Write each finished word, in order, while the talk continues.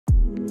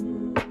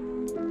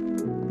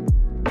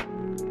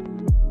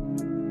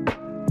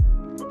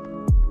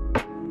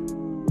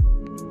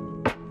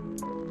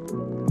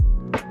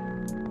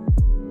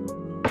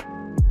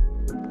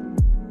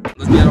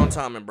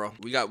timing, bro.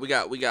 We got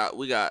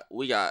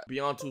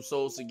beyond 2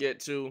 souls to get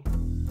to.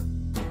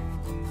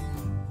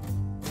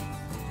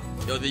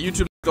 Yo, the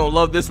YouTube gonna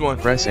love this one.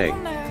 Press A,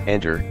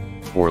 enter,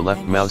 or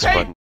left mouse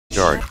button,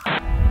 start.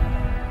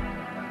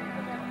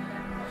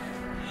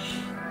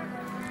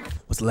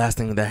 What's the last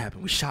thing that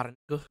happened? We shot a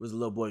nigga. It was a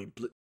little boy.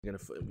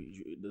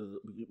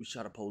 We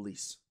shot a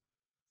police.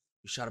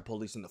 We shot a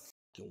police in the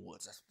fucking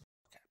woods. That's what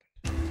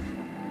happened.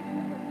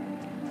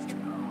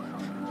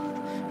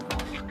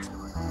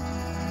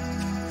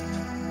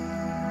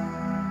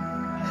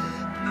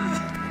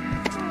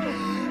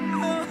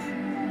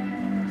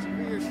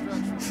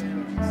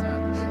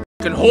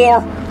 Fucking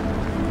whore!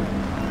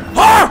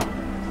 Whore!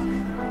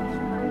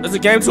 Is the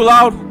game too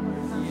loud?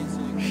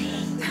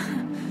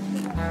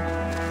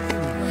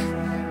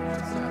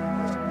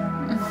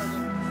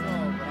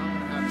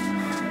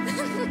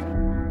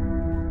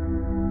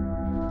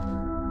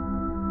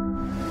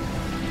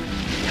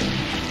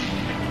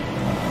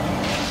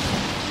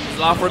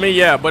 Loud for me,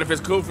 yeah, but if it's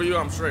cool for you,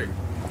 I'm straight.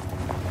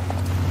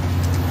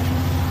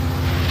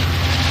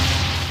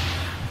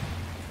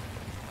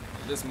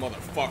 This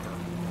motherfucker.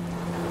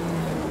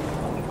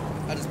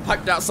 I just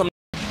piped out some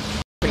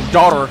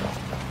daughter.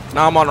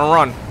 Now I'm on the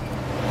run.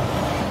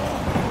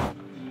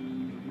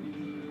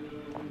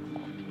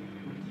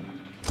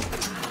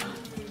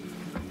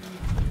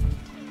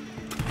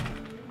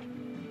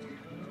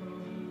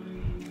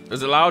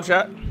 Is it loud,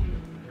 chat?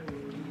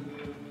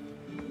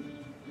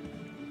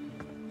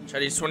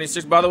 Chatty's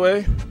 26, by the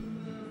way.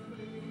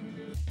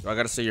 I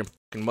gotta say your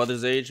fucking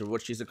mother's age or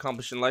what she's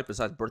accomplished in life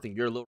besides birthing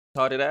your little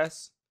retarded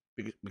ass?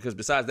 Because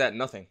besides that,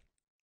 nothing.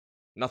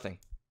 Nothing.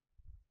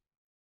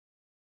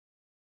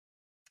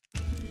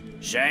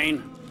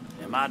 Shane,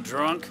 am I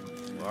drunk?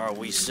 Or are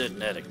we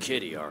sitting at a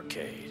kiddie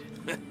arcade?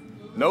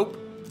 Nope.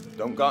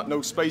 Don't got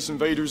no space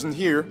invaders in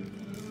here.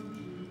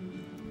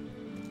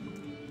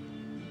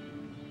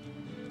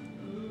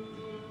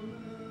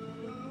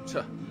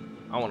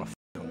 I want a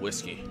fucking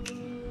whiskey.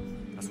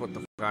 That's what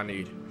the fuck I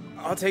need.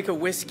 I'll take a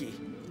whiskey.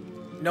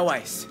 No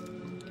ice.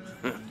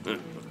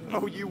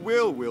 Oh, you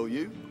will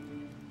you?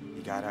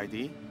 You got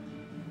ID?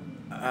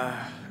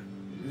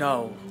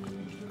 No.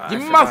 Give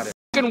me my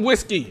fucking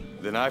whiskey.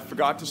 Then I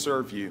forgot to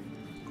serve you.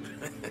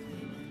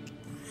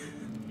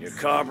 Your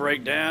car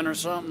break down or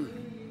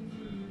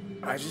something?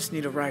 I just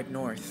need a ride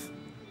north.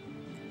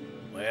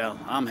 Well,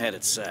 I'm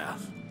headed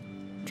south.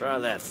 Try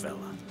that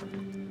fella.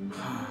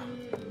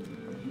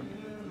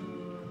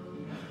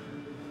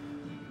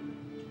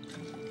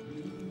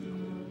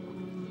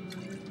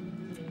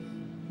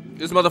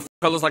 This motherfucker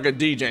looks like a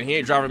DJ and he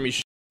ain't driving me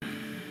shit.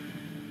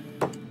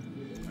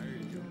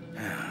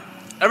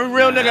 Every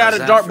real nigga had a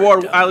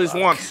dartboard at least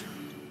once.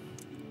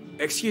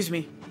 Excuse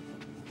me.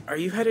 Are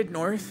you headed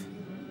north?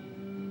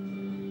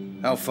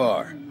 How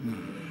far?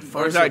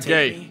 Or is that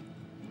gay?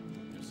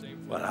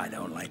 Well, I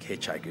don't like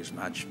hitchhikers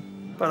much,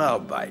 but I'll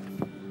bite.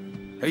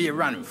 Who you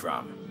running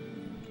from?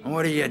 And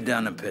what have you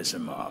done to piss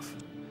him off?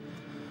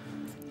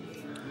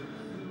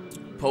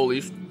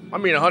 Police. I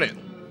mean 100.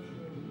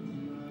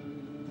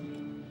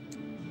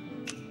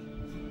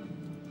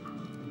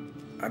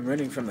 I'm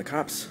running from the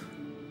cops.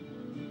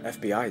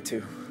 FBI,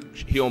 too.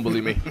 He don't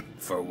believe me.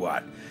 For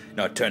what?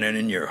 Not turning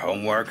in your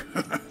homework?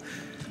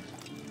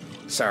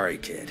 Sorry,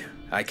 kid.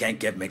 I can't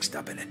get mixed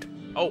up in it.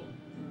 Oh.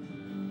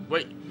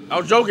 Wait. I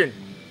was joking.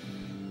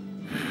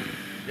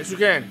 Yes, you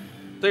can.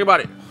 Think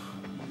about it.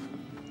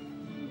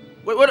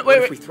 Wait. What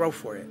if we throw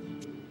for it?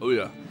 Oh,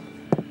 yeah.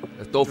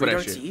 Let's throw for that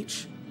 $3 shit.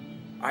 each.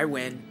 I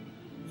win.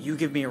 You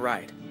give me a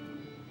ride.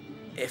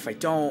 If I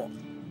don't,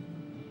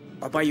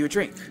 I'll buy you a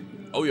drink.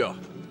 Oh, yeah.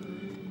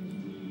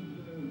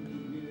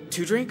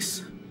 2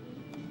 drinks?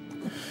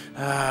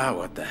 Ah,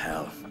 what the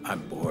hell? I'm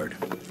bored.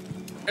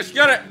 Let's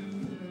get it.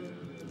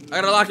 I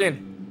gotta lock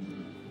in.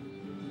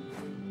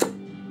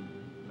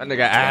 That nigga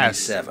ass.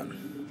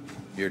 7.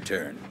 Your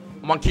turn.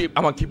 I'm on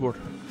keyboard.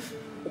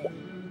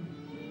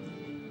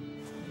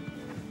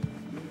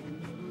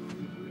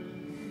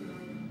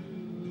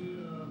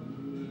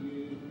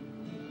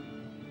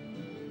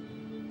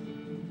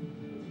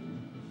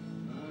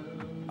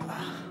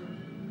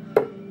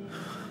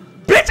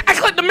 Bitch, I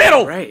clicked the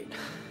middle. Right.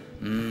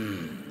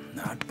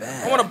 Not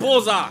bad. I want a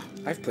bullseye.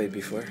 I've played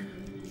before.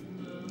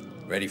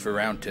 Ready for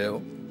round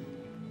 2?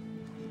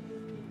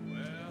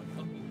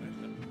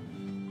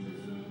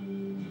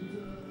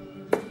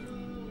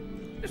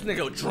 This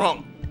nigga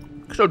drunk.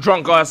 Get your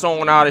drunk ass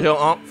on out of here,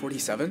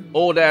 47?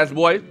 Old ass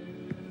boy.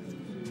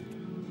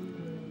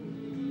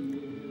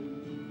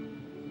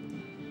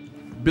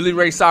 Billy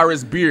Ray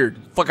Cyrus beard.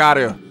 Fuck out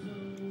of here.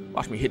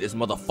 Watch me hit this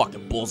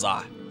motherfucking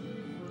bullseye.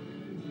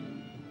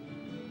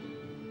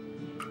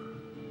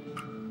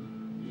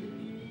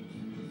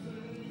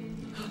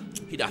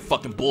 Hit that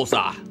fucking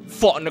bullseye.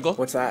 Fuck, nigga.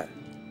 What's that?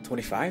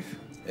 25?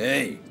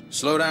 Hey,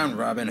 slow down,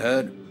 Robin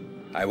Hood.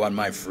 I want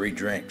my free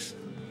drinks.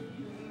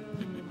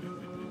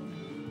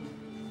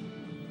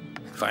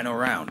 Final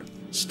round.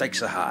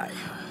 Stakes are high.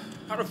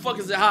 How the fuck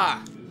is it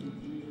high?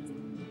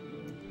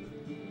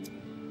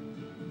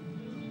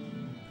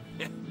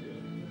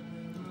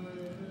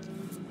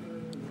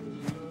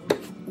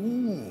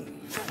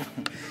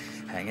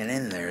 Hanging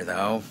in there,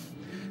 though.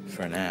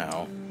 For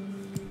now.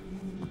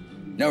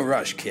 No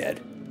rush,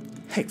 kid.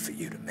 Hate for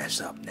you to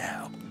mess up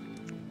now.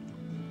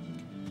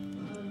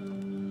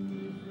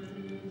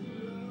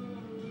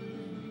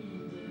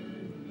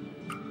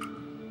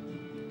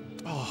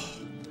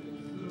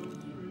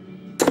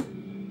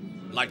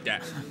 Like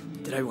that.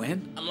 Did I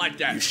win? I'm like You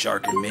that.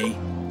 sharking me?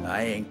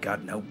 I ain't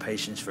got no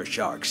patience for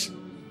sharks.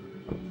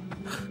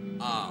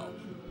 Oh.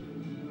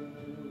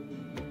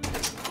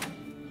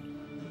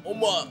 Oh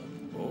my.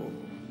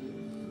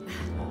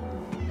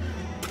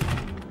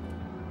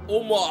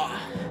 Oh my.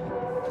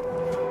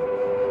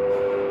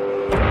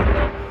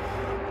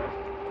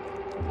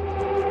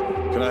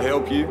 Can I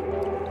help you?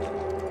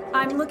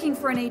 I'm looking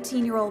for an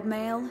 18-year-old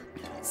male,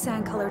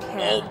 sand-colored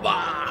hair. Oh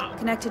my.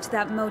 Connected to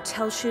that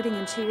motel shooting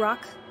in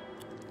T-Rock.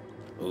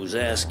 Who's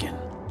asking?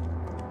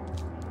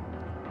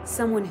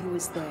 Someone who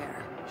was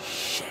there.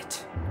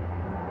 Shit.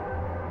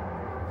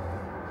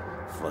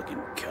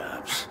 Fucking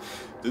cops.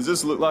 Does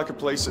this look like a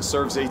place that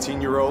serves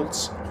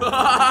 18-year-olds?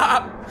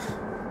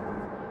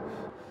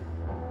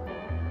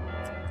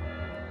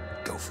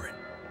 Go for it.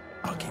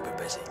 I'll keep it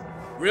busy.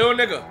 Real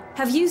nigga.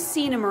 Have you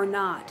seen him or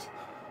not?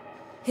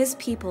 His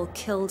people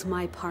killed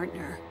my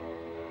partner.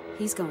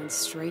 He's going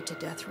straight to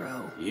death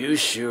row. You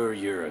sure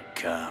you're a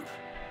cop?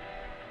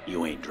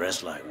 You ain't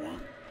dressed like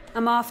one.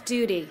 I'm off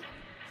duty.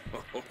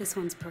 This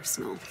one's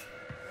personal.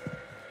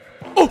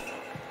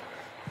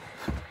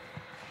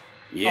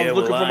 Yeah, I was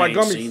looking well, for my I ain't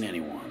gummies. seen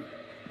anyone.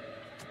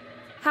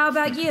 How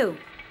about you?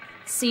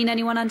 Seen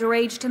anyone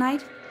underage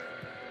tonight?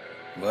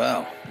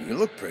 Well, you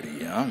look pretty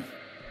young.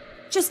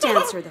 Just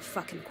answer the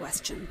fucking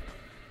question.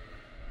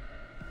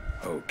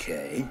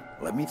 Okay,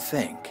 let me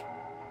think.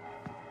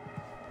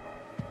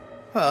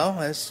 Well,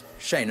 there's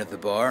Shane at the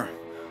bar.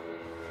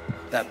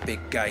 That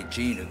big guy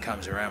Gene who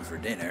comes around for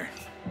dinner.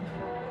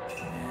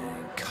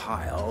 And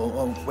Kyle.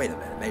 Oh, wait a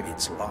minute, maybe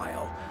it's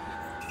Lyle.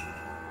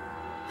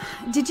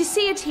 Did you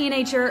see a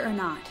teenager or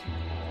not?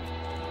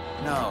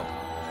 No,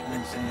 I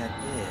didn't say I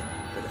did.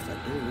 But if I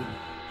do,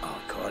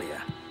 I'll call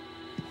you.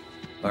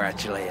 Or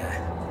actually,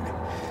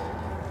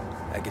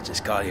 I could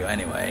just call you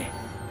anyway.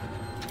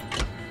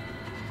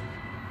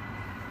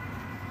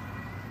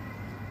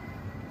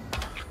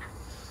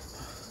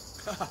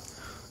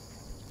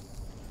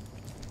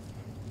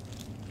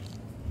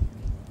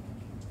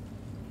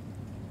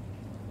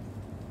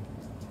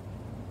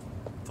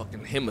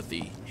 Fucking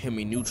Himothy,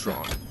 Hemi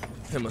Neutron,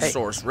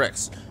 Himosaurus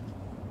Rex,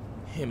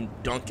 Him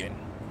Duncan.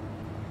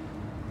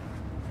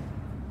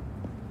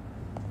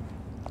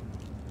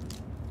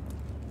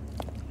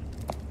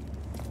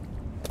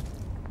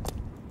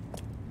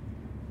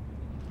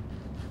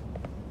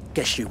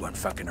 Guess you weren't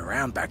fucking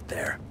around back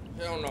there.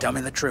 Hell no. Tell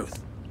me the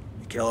truth.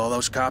 You kill all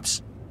those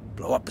cops?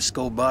 Blow up a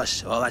school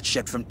bus? All that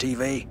shit from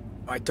TV?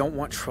 I don't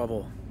want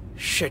trouble.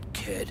 Shit,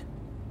 kid.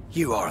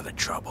 You are the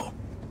trouble.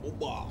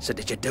 So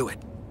did you do it?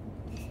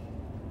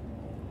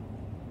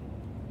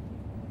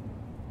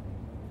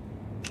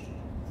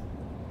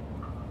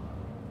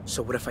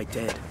 So what if I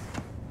did?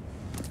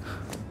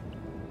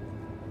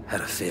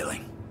 Had a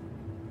feeling.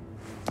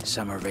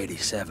 Summer of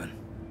 '87.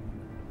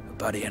 A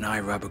buddy and I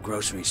rob a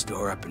grocery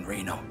store up in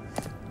Reno.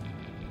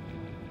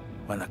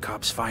 When the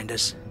cops find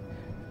us,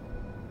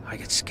 I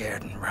get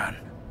scared and run.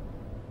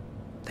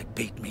 They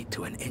beat me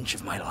to an inch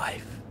of my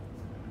life.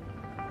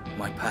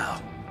 My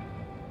pal,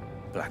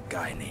 black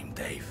guy named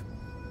Dave.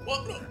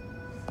 What the?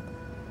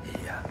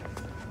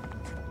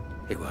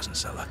 He wasn't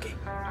so lucky.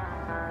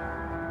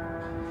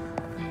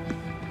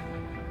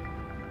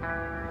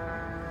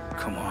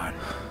 Come on.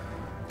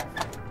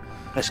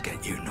 Let's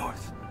get you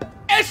north.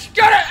 Let's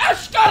get it!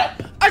 Let's get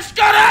it! Let's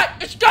get it!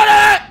 Let's get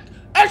it!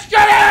 Let's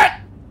get it!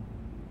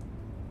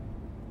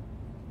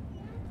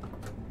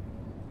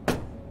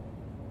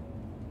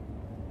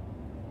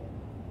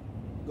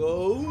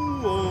 Go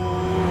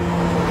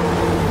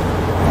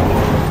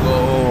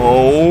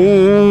home.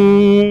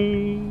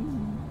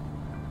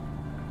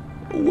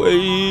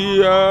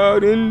 Way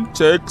out in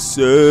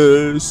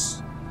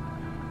Texas.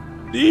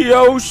 The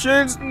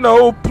ocean's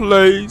no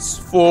place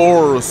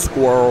for a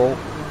squirrel.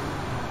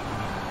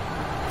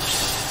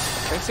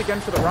 Thanks again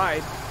for the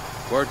ride.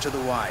 Word to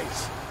the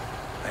wise.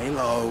 Lay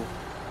low.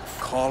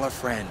 Call a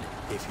friend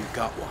if you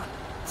got one.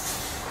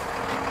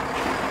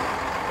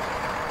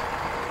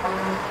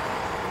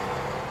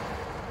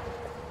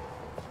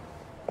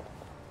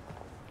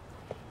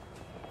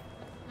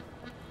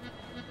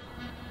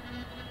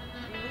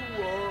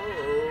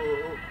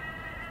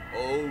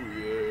 Oh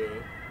yeah.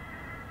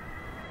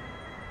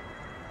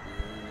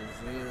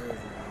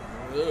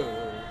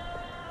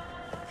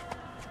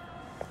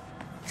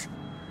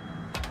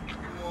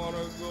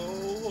 Wanna go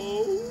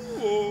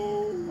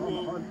home. On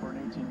the hunt for an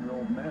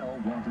 18-year-old male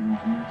wanted in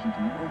connection to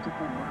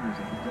multiple murders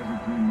at the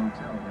Desert Green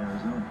Motel in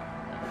Arizona.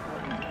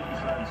 According to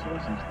inside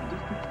sources, the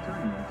district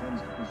attorney intends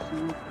to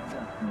pursue the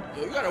death penalty.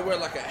 Yo, you gotta wear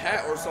like a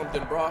hat or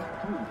something, bro.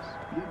 Please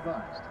be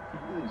advised, he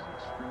is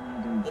extremely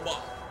dangerous. Oba.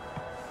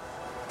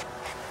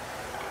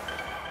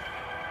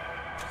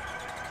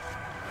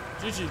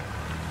 Gigi.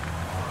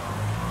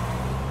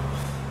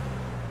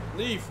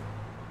 Leave.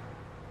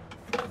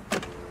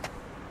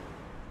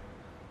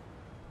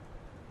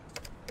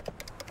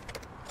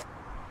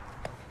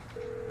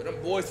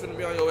 boys finna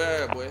be on your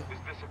ass, boy. Is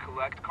this a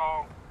collect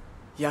call?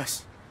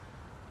 Yes.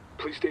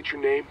 Please state your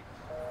name.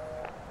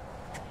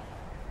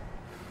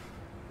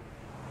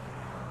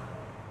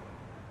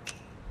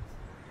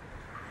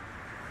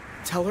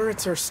 Tell her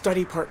it's her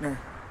study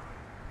partner.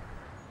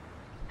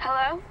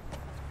 Hello?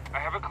 I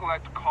have a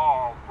collect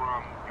call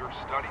from your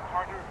study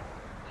partner.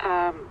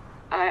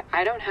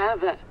 I don't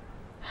have a...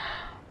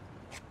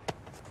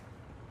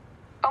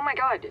 Oh my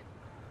god.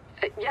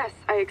 Yes,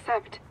 I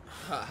accept.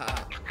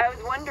 I was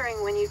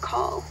wondering when you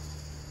call.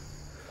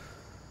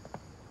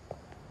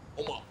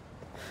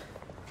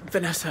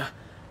 Vanessa,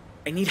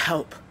 I need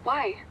help.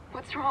 Why?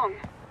 What's wrong?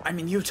 I'm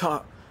in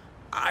Utah.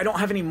 I don't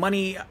have any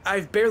money.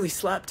 I've barely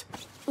slept.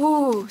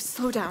 Whoa,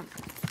 slow down.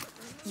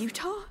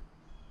 Utah?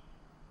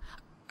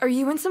 Are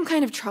you in some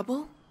kind of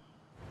trouble?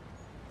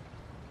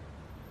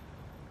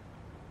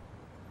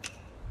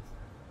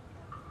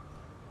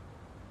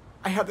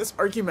 I had this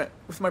argument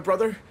with my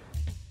brother.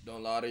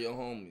 Don't lie to your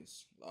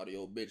homies. Lie to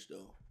your bitch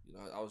though. You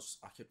know,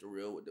 I kept it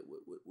real with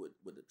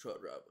the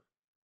truck driver.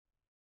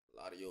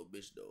 Lie to your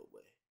bitch though, boy.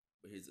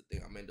 But here's the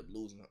thing, I'm end up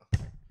losing her.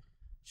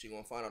 She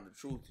gonna find out the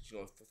truth. She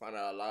gonna find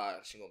out a lie.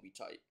 She gonna be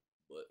tight.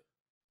 But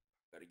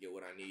gotta get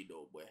what I need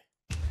though, boy.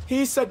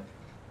 He said,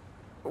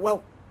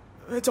 well,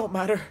 it don't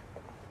matter.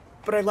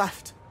 But I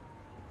left.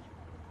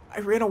 I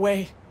ran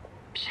away.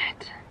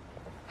 Shit.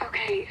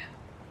 Okay.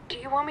 Do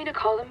you want me to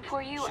call them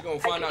for you? She gonna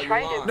find out you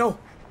lying. No,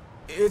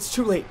 it's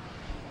too late.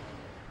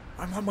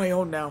 I'm on my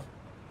own now.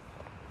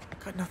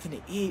 Got nothing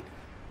to eat.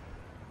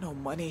 No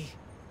money.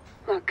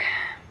 Look,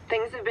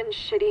 things have been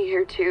shitty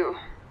here too.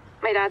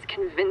 My dad's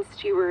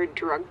convinced you were a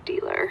drug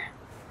dealer.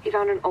 He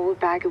found an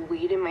old bag of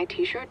weed in my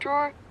t-shirt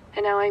drawer,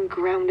 and now I'm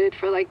grounded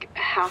for like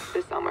half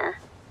the summer.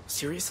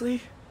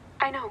 Seriously?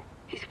 I know.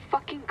 He's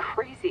fucking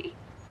crazy.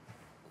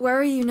 Where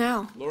are you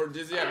now? Lord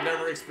Dizzy, I've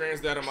never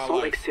experienced that in my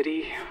Salt life. Lake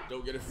City.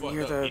 Don't get it fucked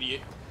Near up,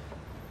 idiot.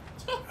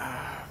 You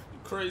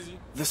crazy.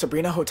 The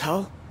Sabrina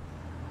Hotel?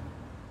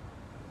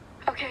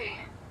 Okay,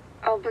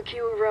 I'll book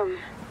you a room.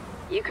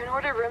 You can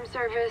order room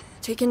service,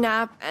 take a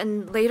nap,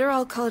 and later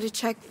I'll call to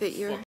check that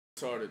you're... Fuck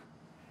retarded.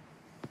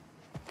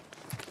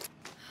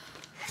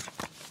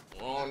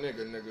 Wrong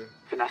nigga.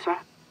 Vanessa?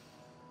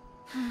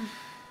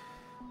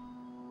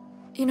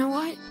 You know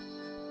what?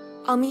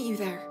 I'll meet you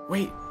there.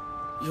 Wait,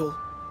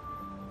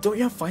 don't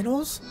you have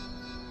finals?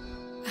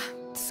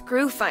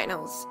 Screw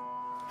finals.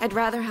 I'd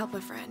rather help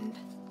a friend.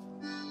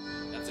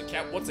 That's a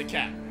cat. What's a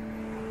cat?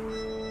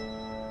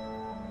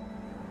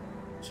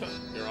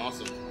 You're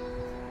awesome.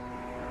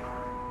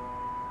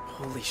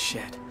 Holy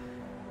shit.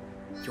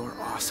 You're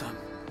awesome.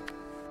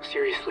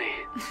 Seriously.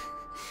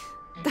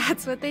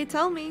 That's what they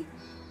tell me.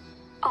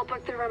 I'll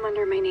book the room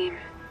under my name.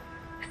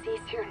 See you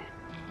soon.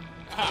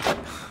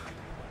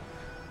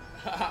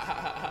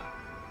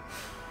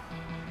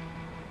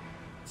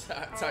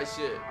 Tight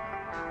shit.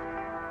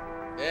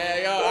 Yeah,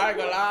 yo, I ain't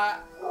gonna lie.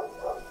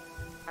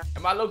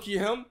 Am I low-key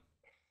him?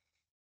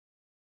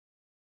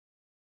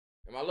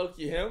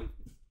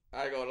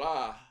 I ain't gonna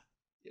lie.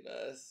 You know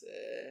what I'm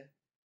saying?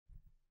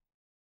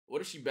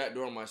 What if she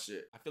backdooring my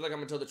shit? I feel like I'm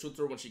gonna tell the truth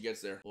to her when she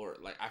gets there. Or,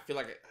 like, I feel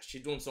like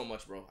she's doing so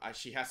much, bro.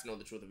 She has to know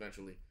the truth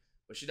eventually.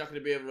 But she's not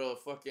gonna be able to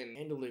fucking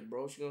handle it,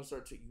 bro. She's gonna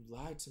start to, you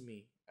lied to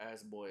me,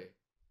 ass boy.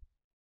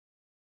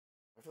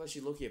 I feel like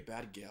she low-key a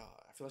bad gal.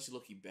 I feel like she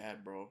low-key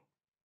bad,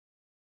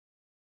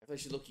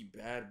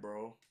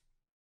 bro.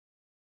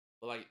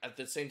 But like at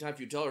the same time, if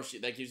you tell her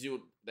shit, that gives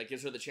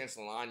her the chance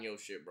to lie on your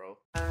shit, bro.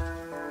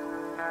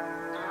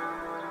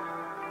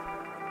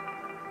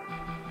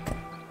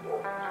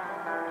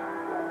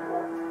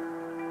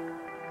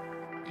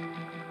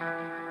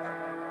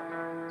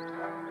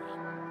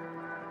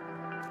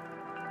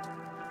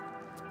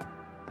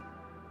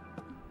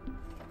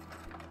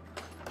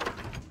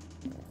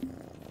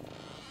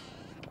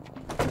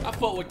 I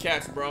fuck with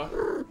cats, bro.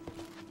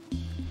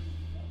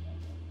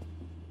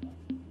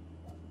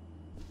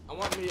 I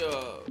want me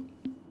a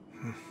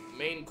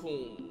Maine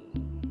Coon.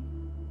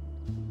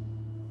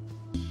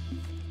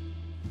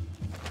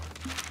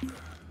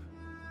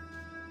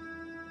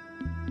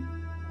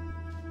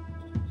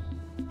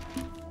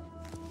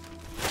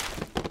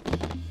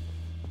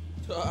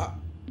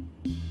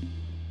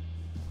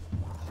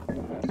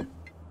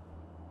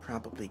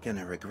 Probably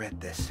gonna regret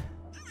this.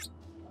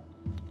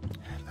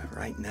 But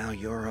right now,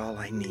 you're all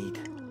I need.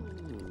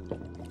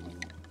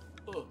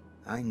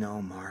 I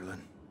know,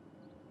 Marlon.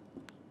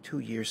 2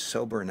 years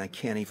sober and I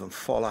can't even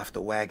fall off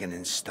the wagon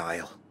in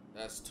style.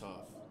 That's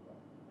tough.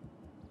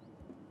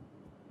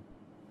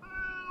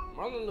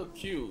 Marlon look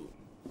cute.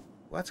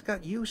 What's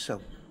got you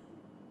so...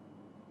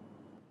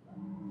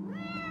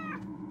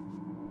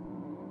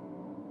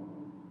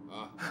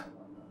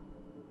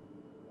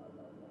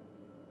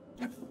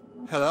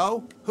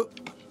 Hello?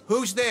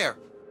 Who's there?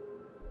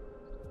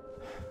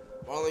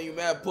 Marlon, you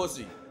mad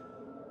pussy.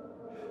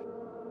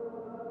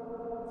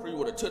 Free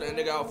would've took that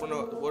nigga out from the,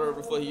 whatever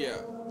the fuck he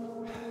at.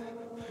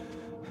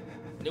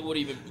 Nigga would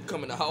even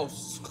come in the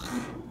house.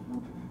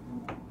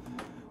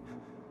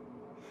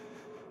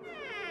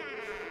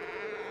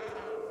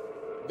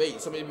 bait.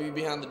 Somebody be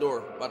behind the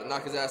door, about to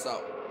knock his ass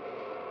out.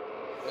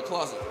 In the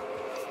closet.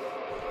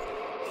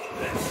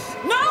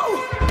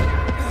 No!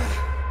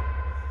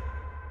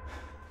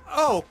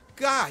 Oh,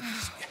 God.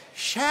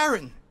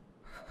 Sharon.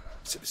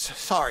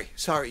 Sorry.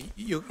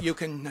 You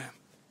can...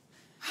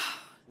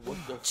 What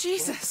the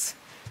Jesus.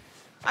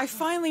 I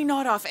finally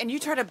gnawed off, and you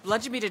try to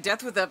bludgeon me to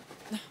death with a...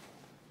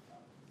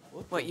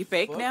 What, you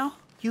bake now?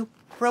 You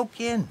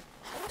broke in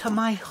to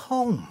my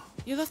home.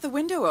 You left the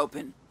window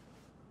open.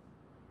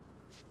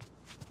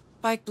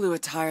 Bike blew a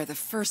tire the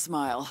first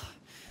mile.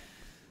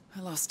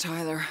 I lost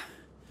Tyler.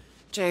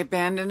 Jay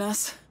abandoned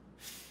us.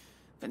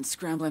 Been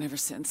scrambling ever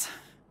since.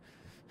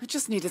 I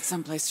just needed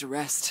someplace to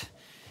rest.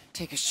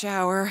 Take a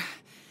shower,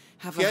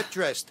 Get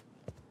dressed.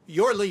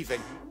 You're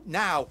leaving.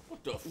 Now.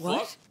 What the fuck?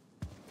 What?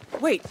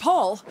 Wait,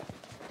 Paul?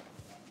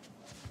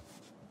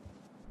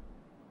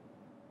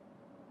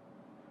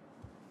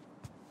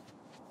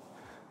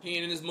 He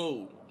ain't in his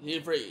mood. He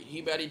afraid.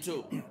 He batty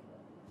too.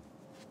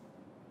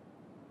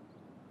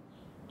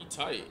 He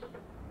tired.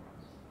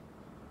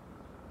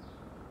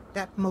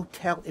 That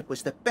motel, it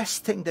was the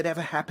best thing that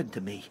ever happened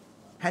to me.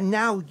 And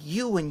now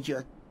you and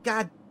your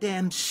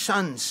goddamn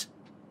sons.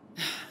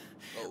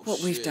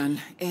 What we've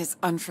done is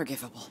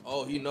unforgivable.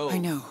 Oh, he knows. I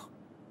know.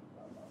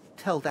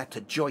 Tell that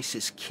to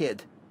Joyce's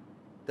kid.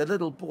 The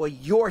little boy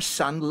your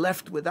son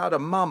left without a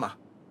mama.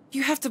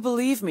 You have to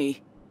believe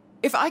me.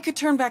 If I could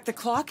turn back the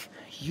clock...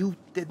 You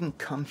didn't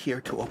come here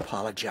to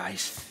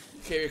apologize.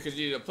 You came here because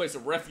you need a place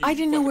of refuge. I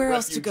didn't know where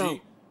else to go.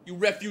 You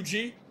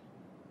refugee?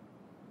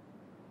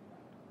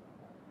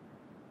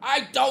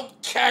 I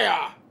don't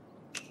care!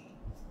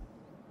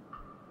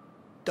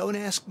 Don't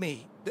ask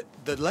me.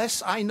 The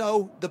less I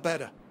know, the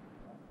better.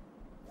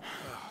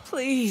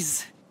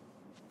 Please.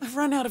 I've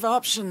run out of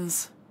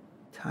options.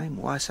 Time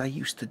was I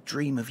used to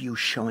dream of you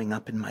showing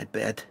up in my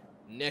bed.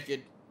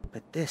 Naked.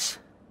 But this...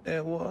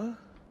 what?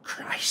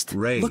 Christ.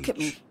 Rage. Look at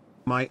me.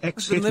 My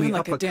ex I've been hit living me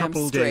like up a a damn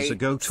couple stray, days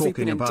ago sleeping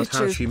talking in about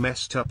how ditches. she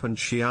messed up and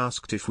she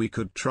asked if we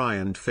could try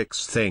and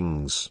fix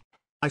things.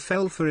 I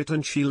fell for it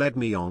and she led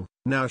me on.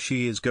 Now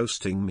she is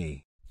ghosting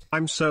me.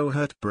 I'm so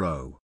hurt,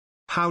 bro.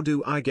 How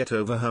do I get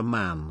over her,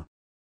 man?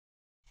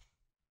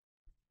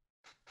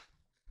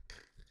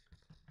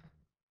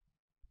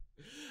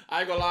 I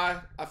ain't gonna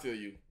lie, I feel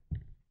you.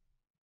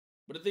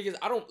 But the thing is,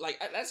 I don't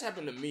like that's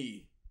happened to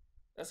me.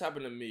 That's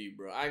happened to me,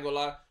 bro. I ain't gonna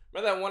lie.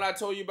 Remember that one I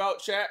told you about,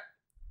 chat?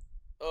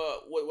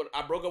 When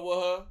I broke up with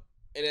her,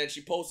 and then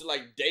she posted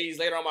like days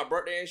later on my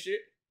birthday and shit.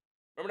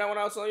 Remember that one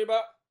I was telling you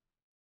about?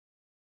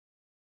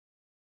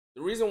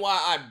 The reason why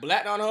I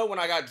blacked on her when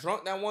I got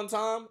drunk that one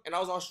time and I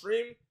was on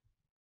stream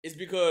is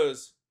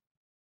because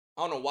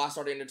I don't know why I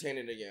started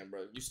entertaining it again,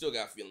 bro. You still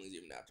got feelings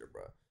even after,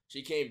 bro.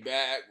 She came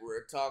back, we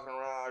were talking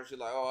around. She's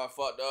like, "Oh, I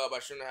fucked up. I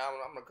shouldn't have.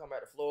 I'm gonna come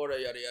back to Florida,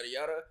 yada yada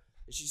yada."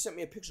 And she sent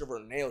me a picture of her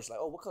nails. She's like,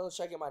 "Oh, what color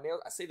should I get my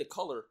nails?" I say the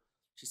color.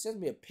 She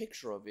sends me a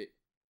picture of it,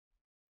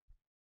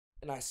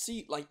 and I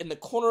see like in the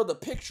corner of the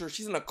picture,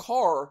 she's in a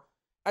car.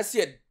 I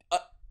see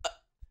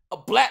a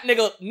black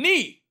nigga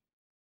knee,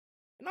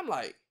 and I'm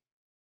like,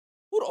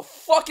 "Who the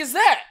fuck is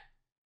that?"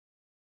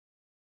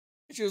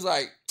 And she was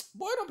like,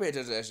 "Boy, don't pay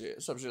attention to that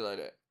shit." Some shit like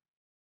that.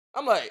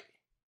 I'm like,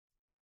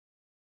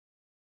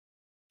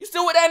 "You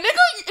still with that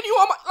nigga? And you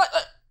on my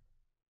like?"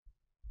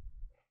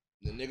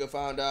 The nigga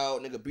found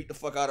out. Nigga beat the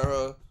fuck out of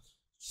her.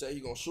 Said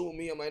he gonna shoot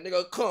me. I'm like,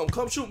 "Nigga,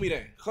 come shoot me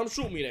then. Come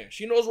shoot me then."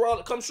 She knows where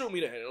all. Come shoot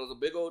me then. And it was a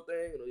big old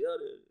thing.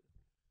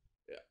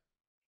 Yeah.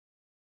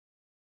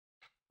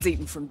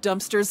 Eating from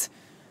dumpsters.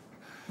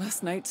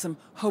 Last night, some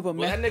hobo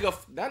man.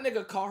 That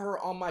nigga caught her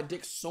on my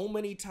dick so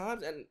many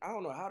times, and I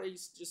don't know how they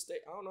just stay.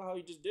 I don't know how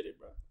he just did it,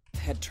 bro.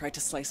 Had tried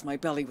to slice my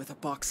belly with a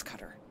box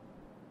cutter.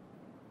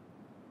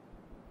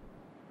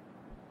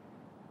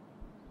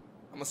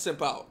 I'ma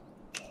simp out.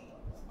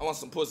 I want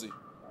some pussy.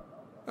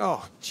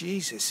 Oh,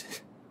 Jesus.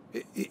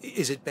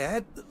 Is it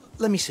bad?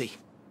 Let me see.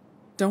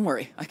 Don't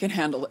worry, I can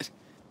handle it.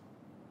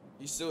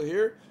 You still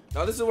here?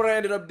 Now, this is what I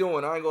ended up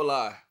doing. I ain't gonna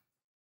lie.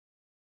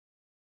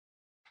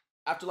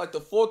 After like the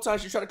fourth time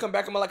she tried to come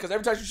back in my life, because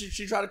every time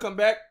she tried to come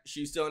back,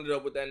 she still ended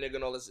up with that nigga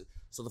and all this.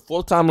 So the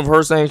fourth time of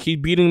her saying,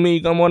 "Keep beating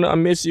me, come on, I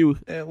miss you."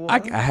 I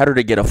had her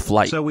to get a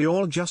flight. So we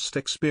all just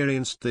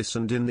experienced this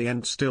and in the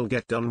end still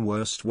get done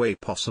worst way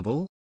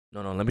possible?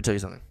 No, let me tell you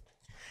something.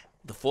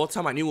 The fourth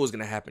time I knew what was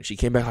gonna happen. She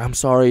came back, "I'm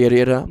sorry, yada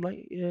yada." I'm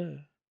like,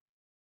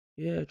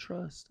 yeah,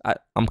 trust.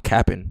 I'm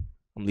capping.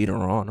 I'm leading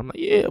her on. I'm like,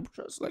 "Yeah,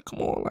 trust. Like,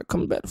 come on, like,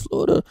 coming back to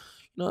Florida."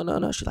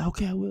 No. She's like,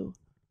 "Okay, I will."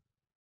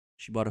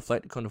 She bought a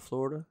flight to come to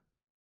Florida.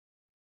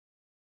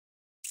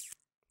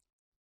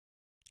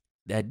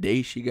 That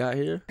day she got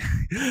here,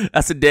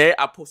 that's the day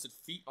I posted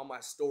feet on my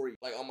story,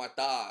 like on my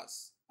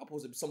thighs. I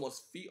posted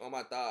someone's feet on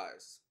my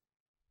thighs.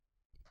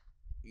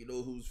 You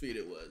know whose feet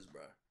it was,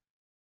 bro.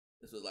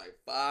 This was like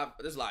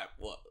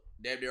what?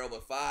 Damn near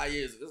over 5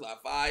 years. This was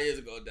like 5 years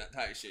ago, that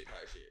type shit.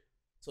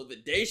 So the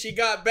day she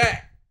got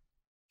back,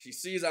 she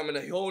sees I'm in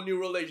a whole new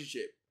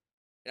relationship.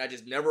 And I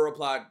just never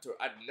replied to her.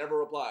 I never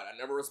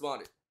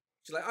responded.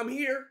 She's like, "I'm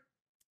here."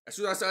 As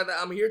soon as I saw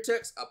that "I'm here"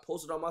 text, I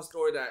posted on my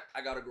story that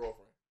I got a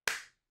girlfriend.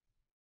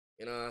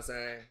 You know what I'm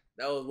saying?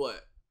 That was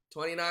what?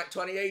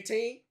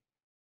 2018?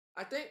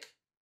 I think?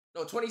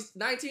 No,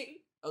 2019?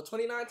 Oh,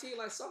 2019,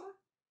 like summer?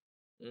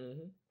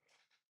 Mm-hmm.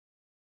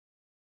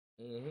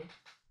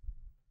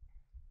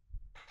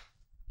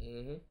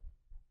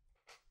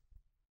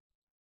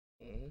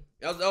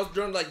 That was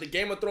during like the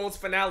Game of Thrones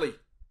finale.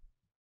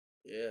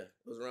 Yeah, it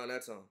was around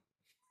that time.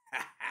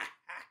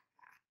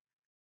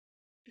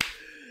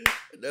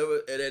 And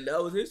then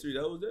that was history.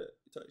 That was it.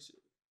 Type shit.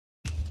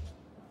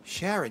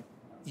 Sharon,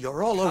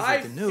 you're all over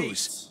the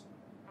news.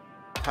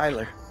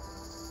 Tyler,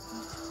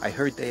 I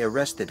heard they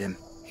arrested him.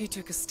 He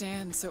took a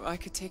stand so I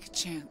could take a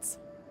chance.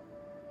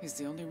 He's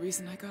the only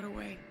reason I got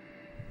away.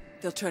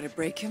 They'll try to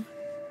break him,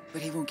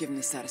 but he won't give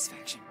me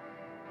satisfaction.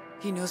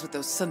 He knows what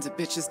those sons of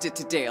bitches did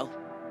to Dale.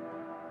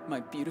 My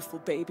beautiful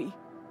baby.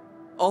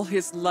 All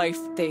his life,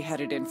 they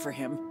had it in for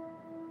him.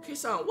 Okay,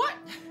 so what?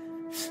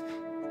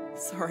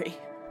 Sorry.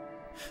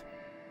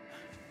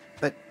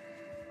 But,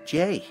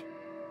 Jay,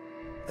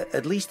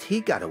 at least he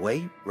got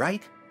away,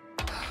 right?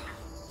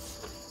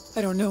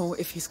 I don't know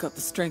if he's got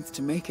the strength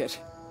to make it.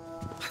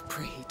 I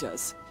pray he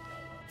does.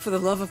 For the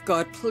love of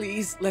God,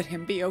 please let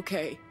him be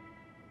okay.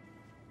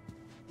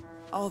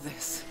 All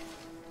this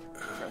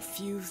for a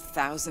few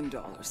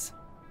 $1,000s.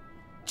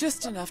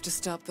 Just enough to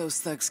stop those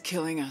thugs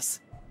killing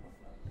us.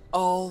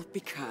 All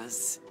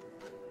because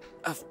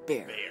of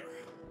Bear.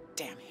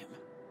 Damn him.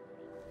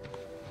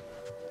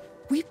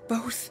 We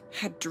both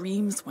had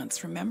dreams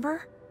once,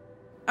 remember?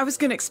 I was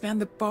gonna expand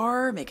the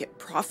bar, make it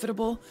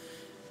profitable.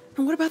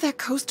 And what about that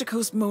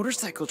coast-to-coast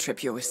motorcycle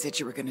trip you always said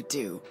you were gonna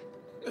do?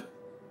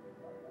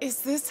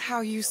 Is this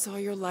how you saw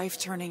your life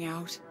turning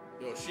out?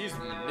 Yo, she's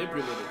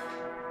manipulative.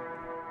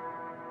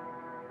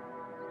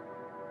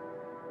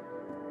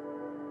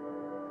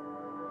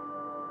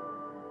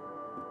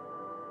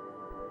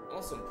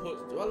 On some puss.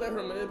 Do I let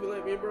her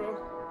manipulate me, bro?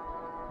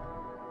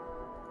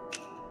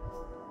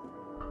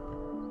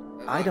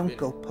 I don't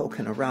go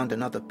poking around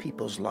in other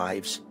people's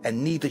lives,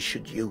 and neither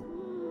should you.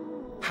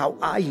 How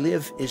I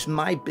live is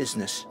my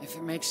business. If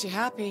it makes you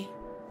happy.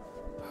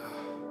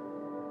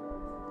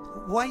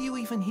 Why are you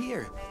even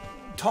here?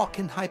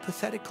 Talking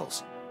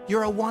hypotheticals.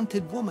 You're a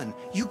wanted woman.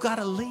 You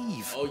gotta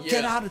leave. Oh, yeah.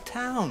 Get out of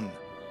town.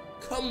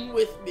 Come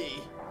with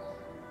me.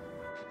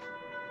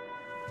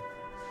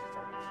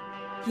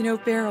 You know,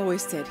 Bear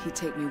always said he'd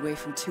take me away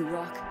from Two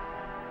Rock.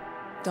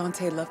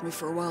 Dante loved me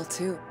for a while,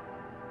 too.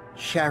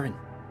 Sharon,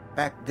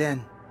 back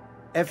then,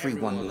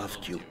 everyone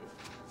loved you.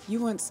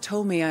 You once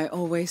told me I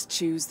always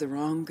choose the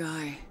wrong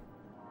guy.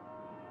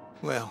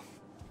 Well,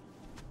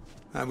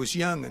 I was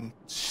young and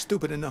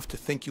stupid enough to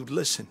think you'd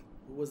listen.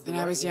 And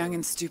I was young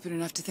and stupid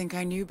enough to think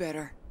I knew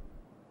better.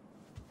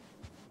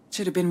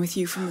 Should have been with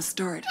you from the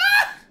start.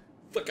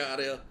 Fuck out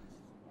of here.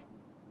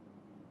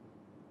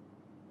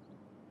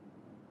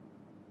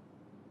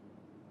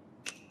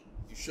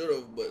 You should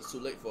have, but it's too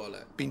late for all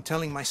that. Been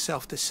telling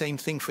myself the same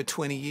thing for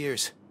 20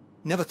 years.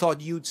 Never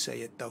thought you'd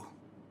say it, though.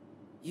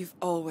 You've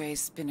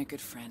always been a good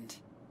friend.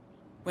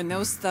 When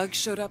those thugs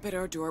showed up at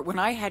our door, when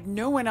I had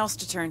no one else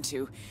to turn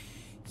to,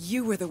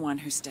 you were the one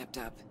who stepped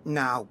up.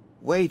 Now,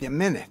 wait a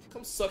minute.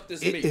 Come suck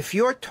this meat. If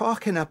you're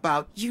talking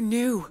about... You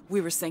knew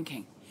we were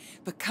sinking.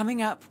 But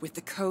coming up with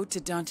the code to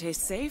Dante's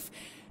safe,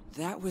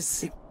 that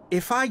was...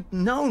 If I'd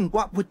known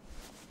what would...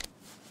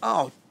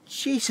 Oh,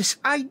 Jesus,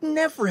 I'd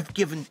never have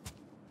given...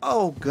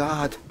 Oh,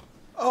 God.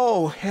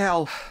 Oh,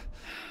 hell.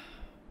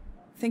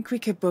 Think we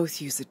could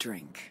both use a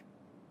drink.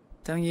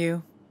 Don't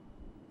you?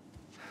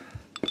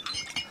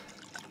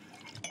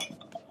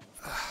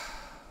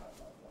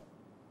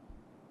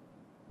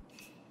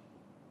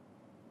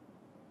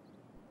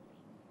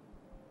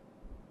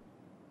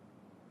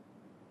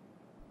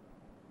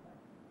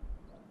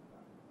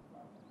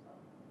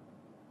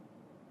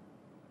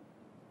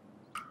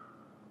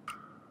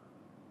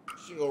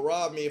 She gonna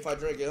rob me if I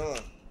drink it, huh?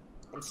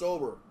 I'm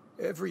sober.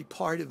 Every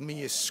part of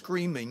me is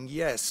screaming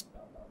yes.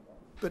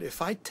 But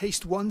if I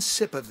taste one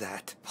sip of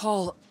that...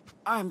 Paul,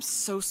 I'm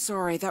so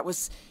sorry. That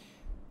was...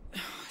 I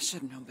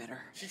should have known better.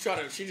 She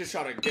just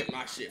tried to get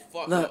my shit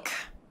fucked up. Look,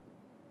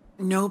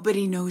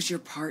 nobody knows your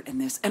part in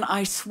this, and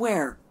I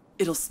swear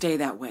it'll stay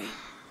that way.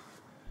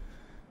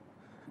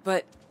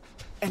 But,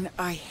 and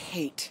I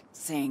hate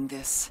saying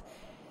this,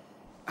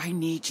 I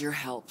need your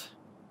help.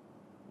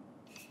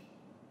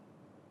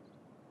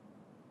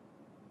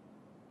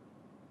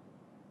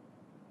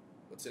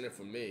 What's in it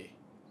for me?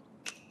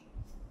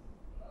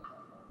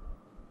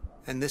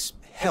 And this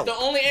help. If the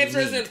only answer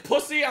isn't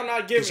pussy, I'm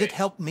not giving it. Does it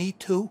help me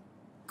too?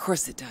 Of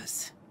course it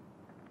does.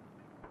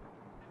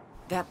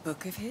 That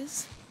book of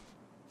his,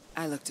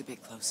 I looked a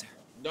bit closer.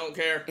 Don't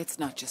care. It's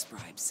not just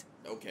bribes.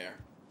 Don't care.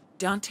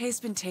 Dante's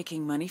been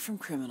taking money from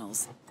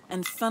criminals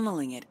and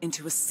funneling it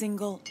into a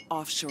single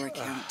offshore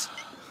account.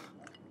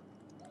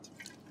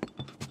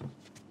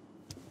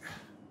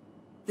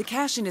 The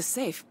cash in his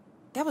safe,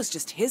 that was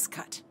just his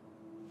cut.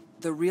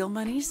 The real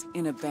money's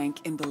in a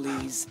bank in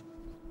Belize.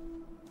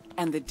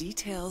 And the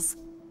details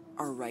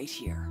are right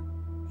here.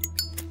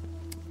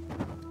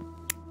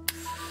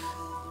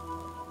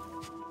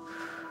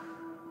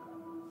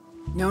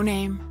 No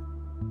name,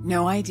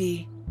 No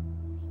ID.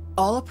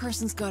 All a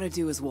person's gotta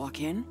do is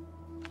walk in,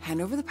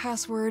 hand over the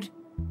password,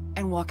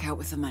 and walk out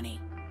with the money.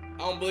 I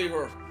don't believe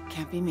her.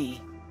 Can't be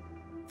me.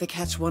 They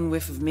catch one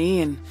whiff of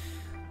me and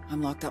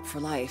I'm locked up for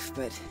life,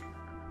 but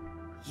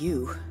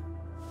you...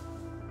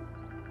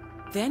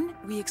 Then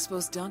we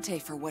expose Dante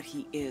for what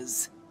he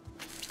is.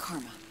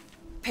 Karma.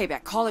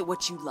 Payback, call it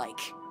what you like.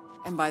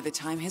 And by the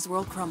time his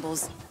world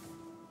crumbles,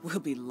 we'll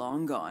be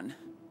long gone.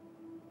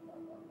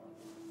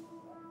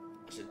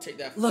 I should take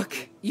that.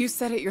 Look, you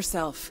said it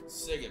yourself.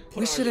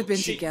 We should have been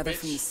together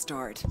from the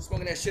start.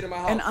 Smoking that shit in my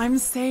house. And I'm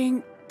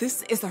saying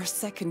this is our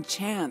second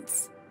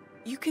chance.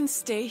 You can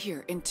stay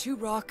here in Two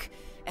Rock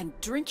and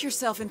drink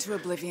yourself into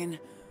oblivion,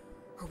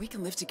 or we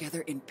can live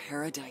together in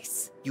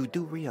paradise. You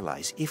do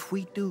realize if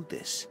we do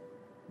this,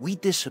 we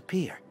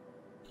disappear.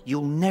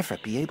 You'll never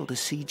be able to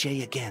see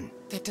Jay again.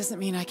 That doesn't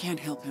mean I can't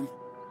help him.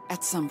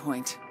 At some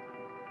point,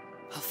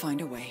 I'll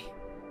find a way.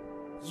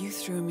 You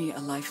threw me a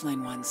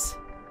lifeline once.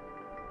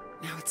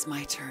 Now it's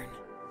my turn.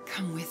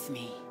 Come with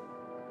me.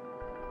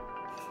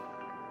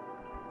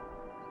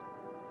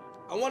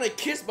 I want to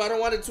kiss, but I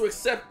don't want it to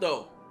accept,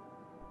 though.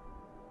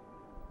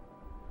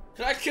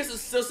 Can I kiss and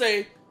still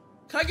say,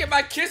 can I get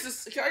my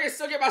kisses? Can I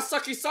still get my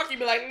sucky sucky?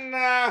 Be like,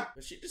 nah.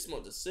 But she just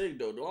smoked a cig,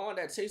 though. Do I want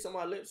that taste on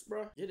my lips,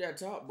 bro? Get that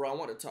top, bro. I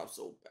want the top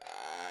so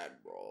bad,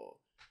 bro.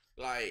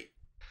 Like,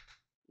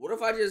 what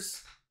if I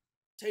just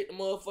take the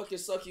motherfucking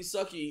sucky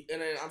sucky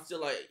and then I'm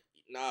still like,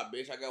 nah,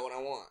 bitch, I got what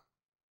I want.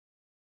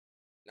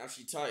 Now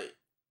she tight.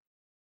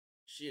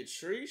 She a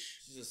treesh?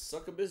 She's a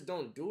sucker bitch,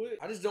 don't do it.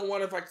 I just don't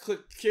want if I click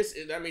kiss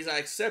it, that means I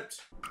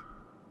accept.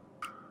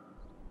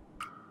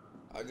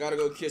 I gotta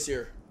go kiss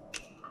here.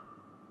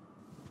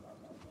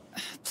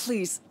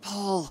 Please,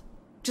 Paul,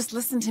 just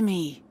listen to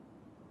me.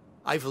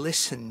 I've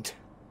listened,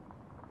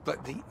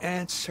 but the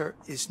answer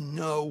is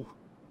no.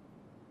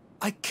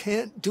 I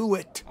can't do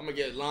it. I'm gonna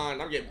get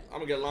lined. I'm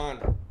gonna get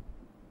lined.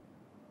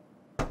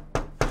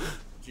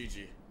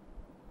 GG.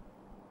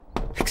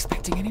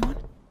 Expecting anyone?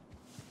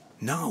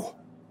 No.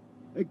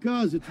 Hey,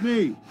 cuz, it's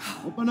me.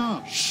 Open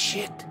up.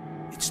 Shit.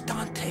 It's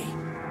Dante.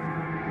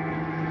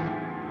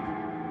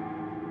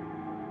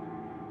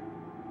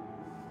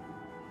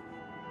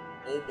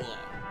 Oh boy.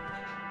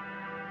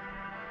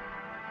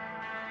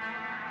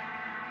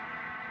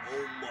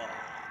 Oh my.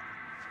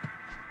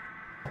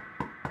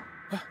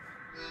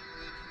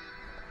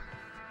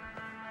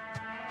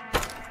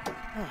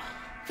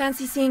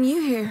 Fancy seeing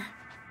you here.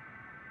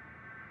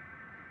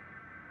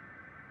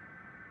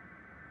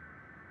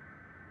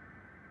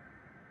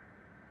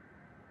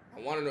 I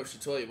want to know if she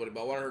told you, but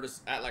I want her to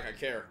act like I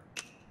care.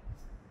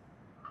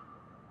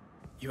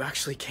 You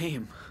actually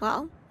came.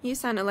 Well, you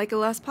sounded like a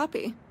lost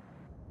puppy.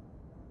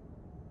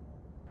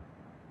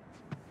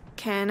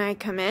 Can I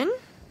come in?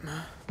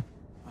 I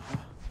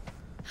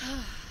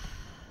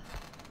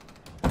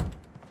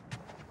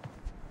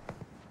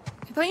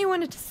thought you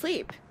wanted to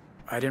sleep.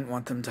 I didn't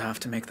want them to have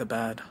to make the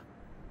bed.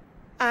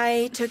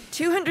 I took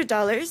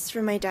 $200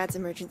 from my dad's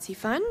emergency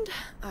fund.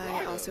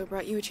 I also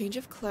brought you a change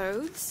of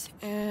clothes.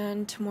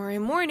 And tomorrow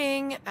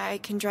morning, I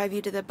can drive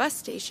you to the bus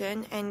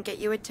station and get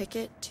you a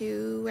ticket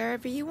to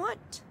wherever you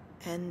want.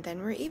 And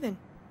then we're even,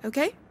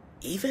 okay?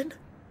 Even?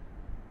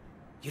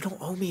 You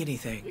don't owe me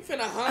anything. You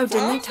finna Oh,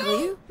 didn't I tell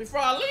you?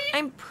 Before I leave?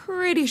 I'm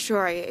pretty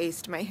sure I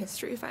aced my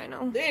history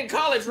final. They in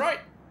college, right?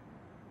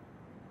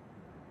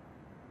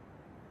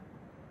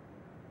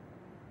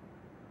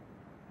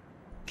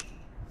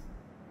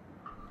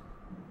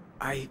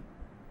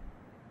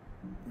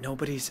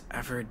 Nobody's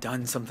ever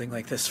done something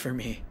like this for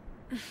me.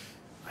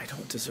 I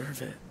don't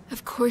deserve it.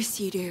 Of course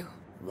you do.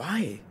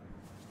 Why?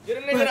 Get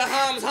a nigga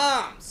to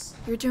Hams.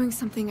 You're doing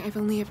something I've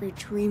only ever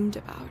dreamed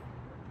about.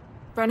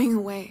 Running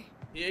away.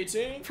 You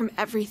 18? From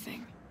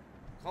everything.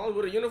 College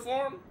with a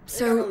uniform?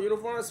 So, no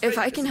uniform. if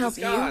I can help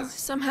you disguise.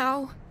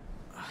 somehow,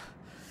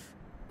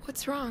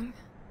 what's wrong?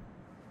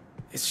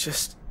 It's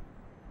just,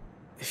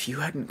 if you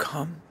hadn't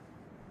come,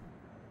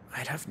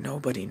 I'd have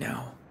nobody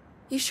now.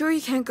 You sure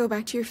you can't go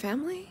back to your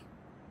family?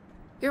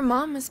 Your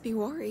mom must be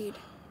worried.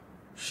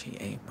 She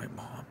ain't my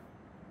mom.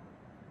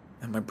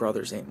 And my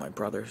brothers ain't my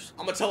brothers.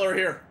 I'm gonna tell her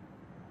here.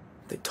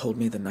 They told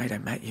me the night I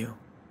met you.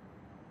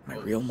 My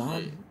real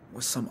mom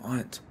was some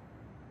aunt.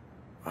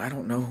 I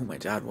don't know who my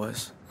dad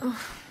was. Oh,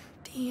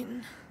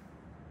 Dean.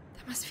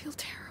 That must feel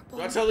terrible.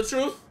 Do I tell the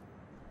truth?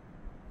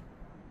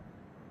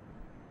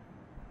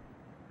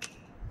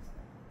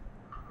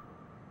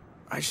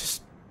 I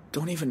just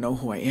don't even know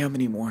who I am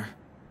anymore.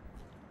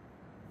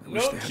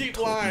 No, keep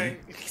lying.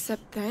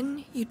 Except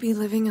then, you'd be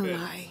living a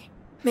lie.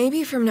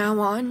 Maybe from now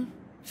on,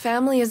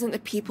 family isn't the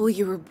people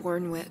you were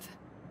born with.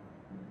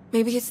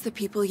 Maybe it's the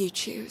people you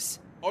choose.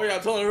 Oh yeah,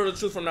 I'm telling her the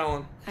truth from now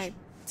on. I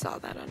saw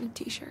that on a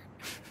t-shirt.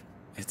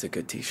 It's a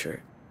good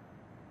t-shirt.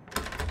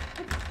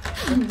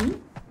 That's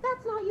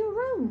not your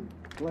room.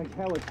 Like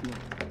hell it's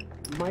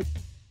not. My...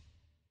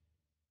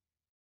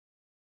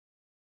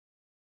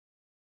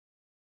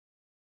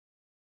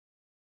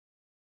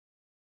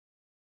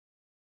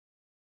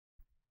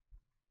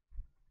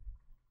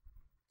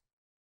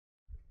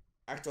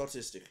 Act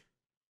autistic.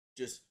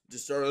 just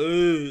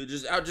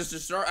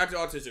start acting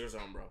autistic or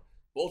something, bro.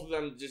 Both of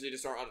them just need to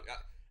start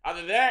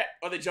either that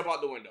or they jump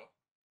out the window,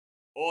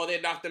 or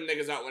they knock them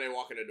niggas out when they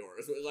walk in the door.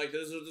 It's like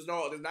there's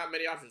not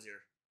many options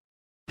here.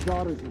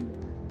 Daughter's in there.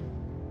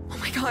 Oh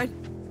my god.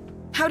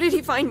 How did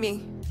he find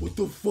me? What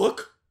the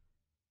fuck?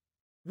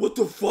 What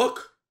the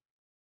fuck?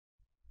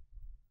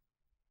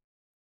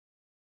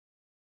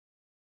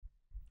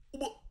 Oh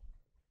my,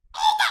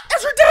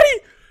 that's her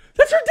daddy!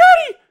 That's her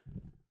daddy!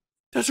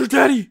 That's her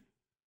daddy!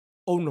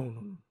 Oh no, no,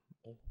 no.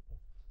 Oh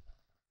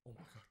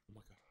my god, oh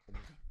my god, oh my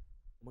god.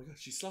 Oh my god,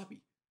 she's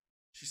sloppy.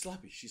 She's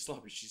sloppy, she's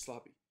sloppy, she's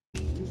sloppy.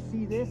 You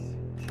see this?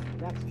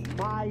 That's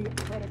my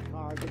credit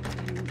card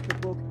that you used to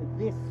book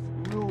this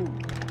room.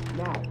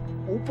 Now,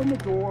 open the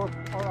door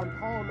or I'm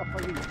calling the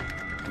police.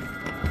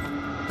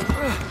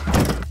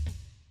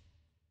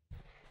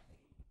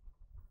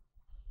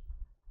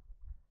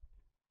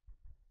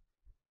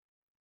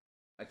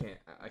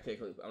 I can't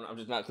click. I'm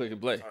just not clicking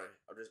play. Sorry,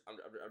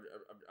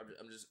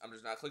 I'm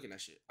just not clicking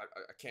that shit. I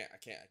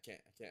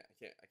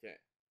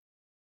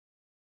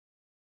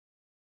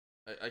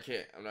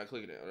can't. I'm not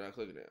clicking it.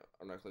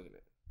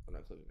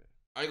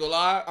 I ain't gonna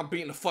lie. I'm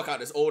beating the fuck out of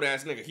this old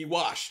ass nigga. He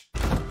washed.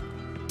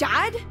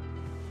 Dad?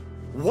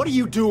 What are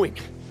you doing?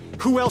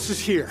 Who else is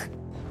here?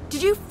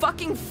 Did you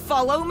fucking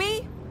follow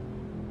me?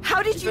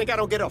 How did you think I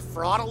don't get a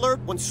fraud alert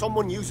when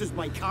someone uses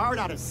my card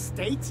out of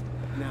state?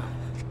 Now,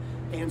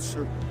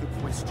 answer the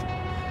question.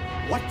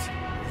 What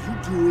are you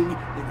doing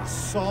in a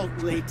Salt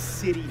Lake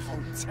City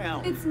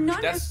hotel? It's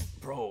not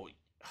bro.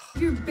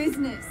 your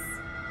business.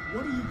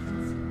 What are you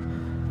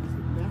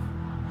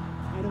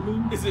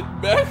Is it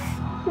meth?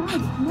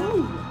 God,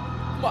 no.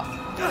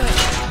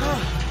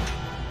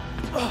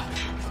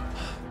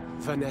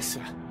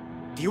 Vanessa,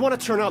 do you want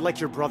to turn out like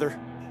your brother?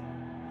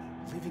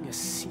 Living a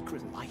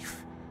secret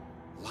life?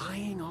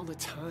 Lying all the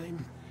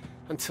time?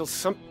 Until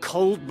some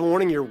cold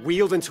morning you're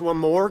wheeled into a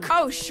morgue?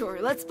 Oh, sure.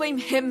 Let's blame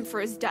him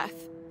for his death.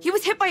 He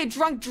was hit by a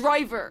drunk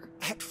driver.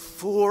 At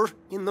 4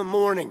 in the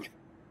morning.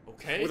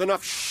 Okay. With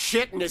enough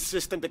shit in his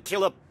system to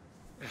kill a...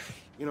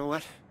 You know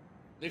what?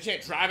 You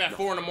can't drive at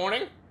 4 in the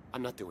morning?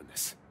 I'm not doing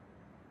this.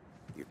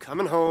 You're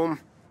coming home,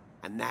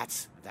 and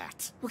that's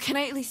that. Well, can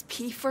I at least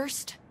pee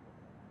first?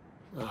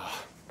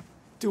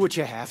 Do what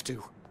you have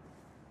to.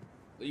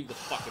 Leave the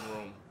fucking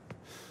room.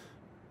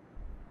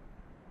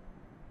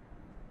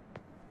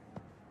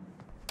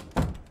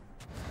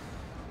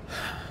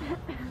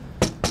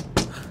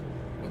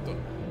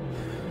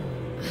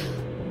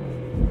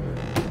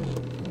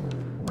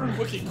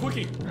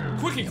 Quickie.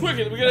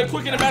 We gotta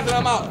quick in the bathroom.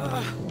 I'm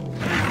out.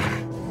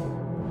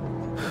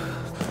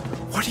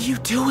 What are you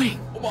doing?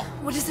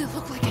 What does it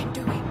look like I'm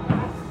doing?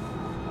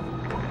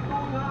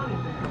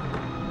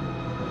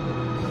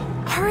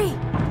 Hurry!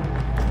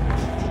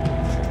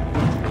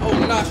 Oh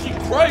nah, she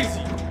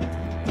crazy.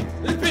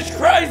 This bitch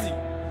crazy.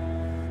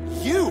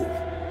 You?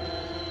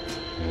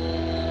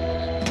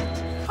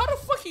 How the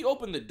fuck he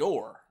opened the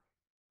door?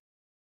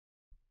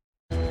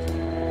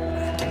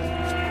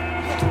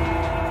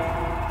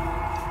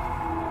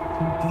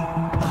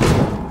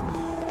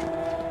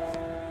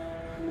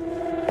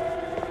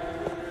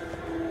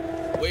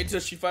 Wait till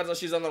she finds out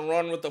she's on the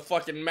run with the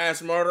fucking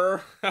mass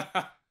murderer. Wait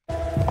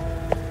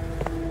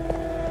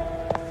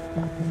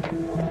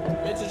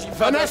till she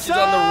finds out she's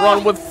on the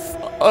run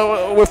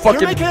with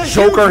fucking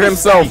Joker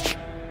himself.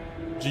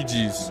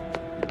 GG's.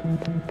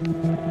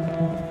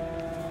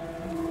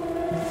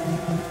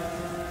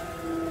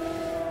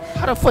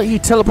 How the fuck he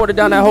teleported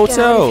down that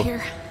hotel?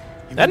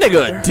 That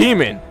nigga a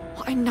demon.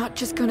 Well, I'm not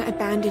just gonna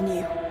abandon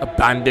you.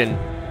 Abandon.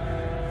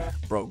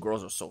 Bro,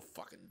 girls are so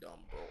fucking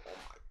dumb, bro. Oh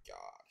my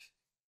gosh.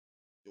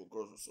 Yo,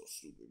 girls are so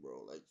stupid,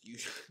 bro. Like, you...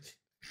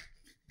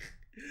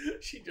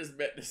 She just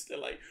met this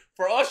thing. Like,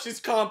 for us, she's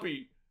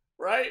compy,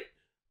 right?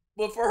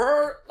 But for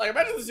her, like,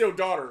 imagine this is your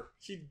daughter.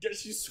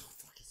 She's so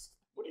fucking...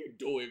 What are you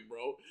doing,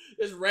 bro?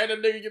 This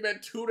random nigga you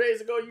met 2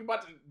 days ago, you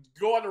about to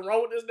go on the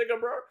road with this nigga,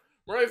 bro?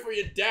 Running for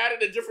your dad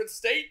in a different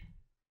state?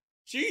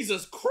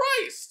 Jesus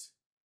Christ!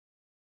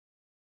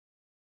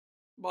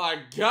 My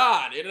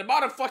God, and the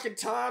amount of fucking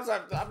times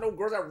I've known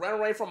girls that ran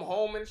away from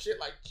home and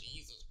shit, like,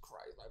 Jesus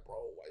Christ, like, bro,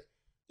 like,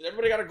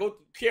 everybody gotta go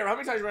through, Kiara, how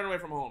many times you ran away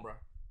from home, bro?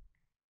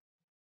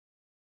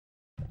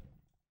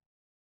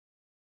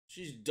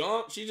 She's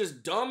dumb, she's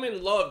just dumb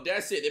in love,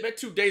 that's it. They met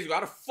 2 days ago,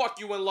 how the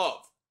fuck you in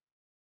love?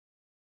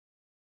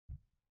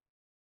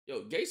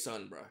 Yo, gay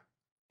son, bro.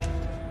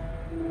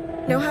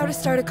 Know how to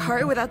start a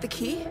car without the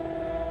key?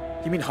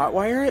 You mean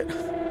hotwire it?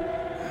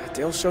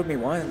 Dale showed me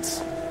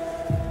once.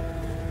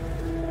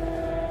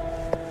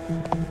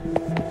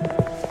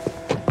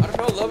 I don't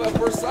know, love at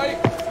first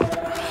sight?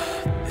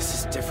 This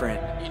is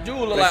different. You do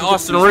look like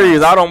Austin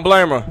Reeves, I don't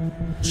blame her.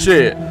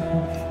 Shit.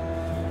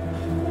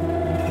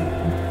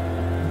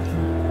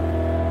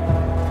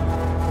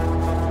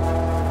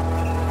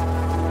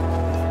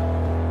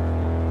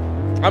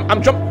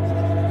 I'm jumping.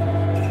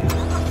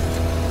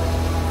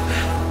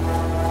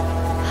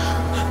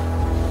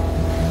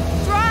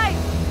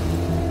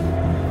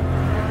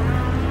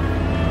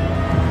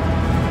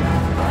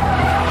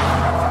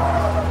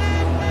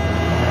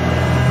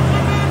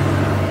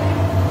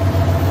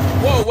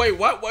 wait,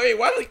 what? Wait,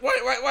 why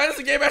does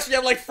the game actually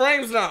have like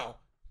frames now?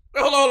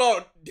 Wait, hold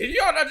on. Did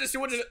y'all not just see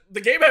what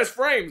the game has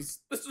frames?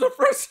 This is the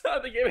first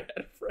time the game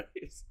had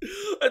frames.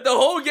 Like, the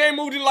whole game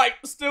moved in like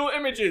still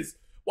images.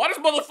 Why this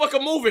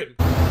motherfucker moving?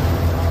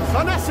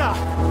 Vanessa!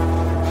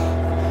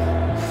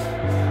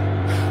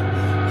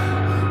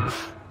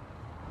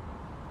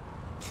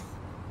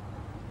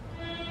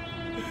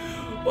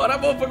 Why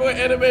that motherfucker went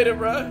animated,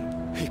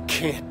 bruh? It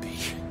can't be.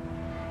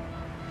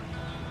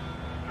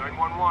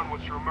 911,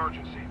 what's your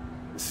emergency?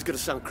 This is gonna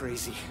sound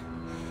crazy,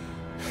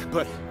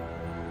 but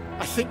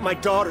I think my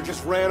daughter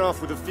just ran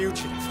off with a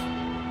fugitive.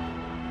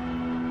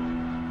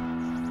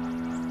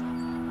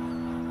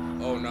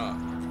 Oh, nah.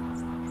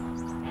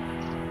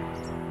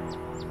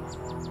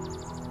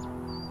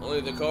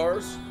 Only the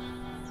cars?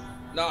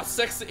 Nah,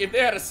 sex. If they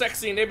had a sex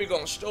scene, they'd be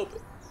going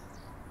stupid.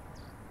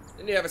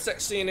 Then they have a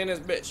sex scene in this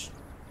bitch.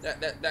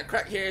 That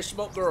crackhead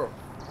smoke girl.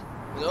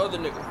 And the other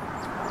nigga.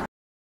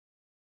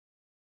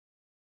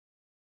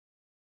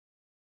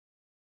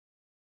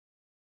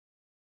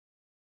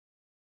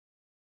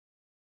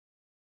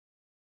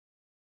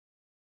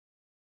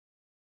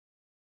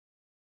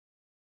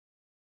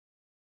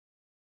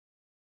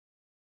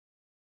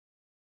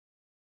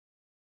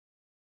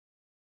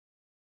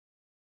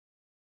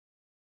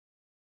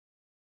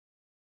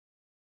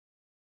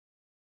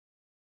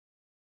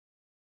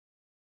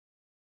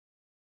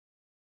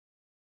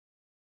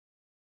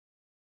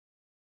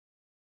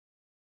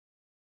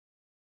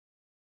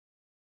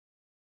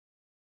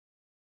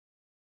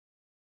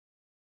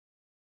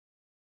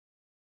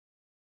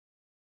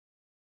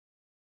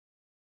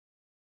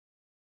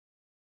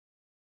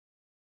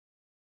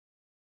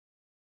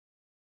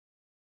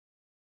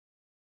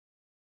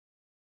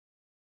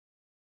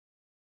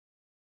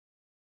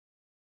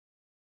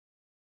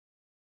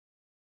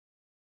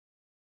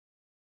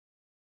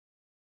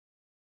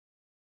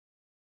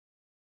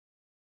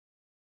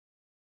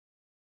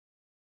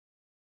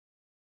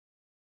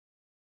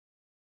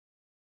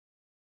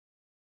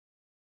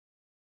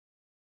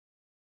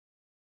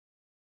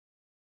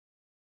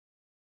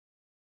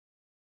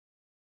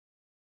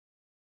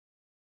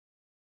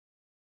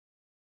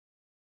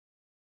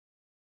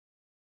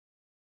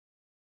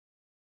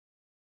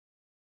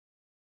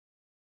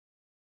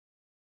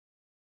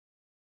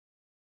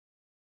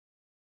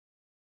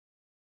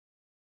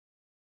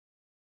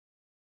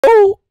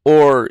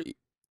 Or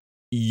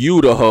you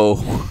the hoe.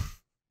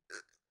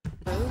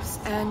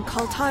 And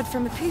call Todd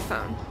from a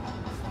payphone.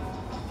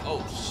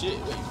 Oh shit,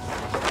 wait.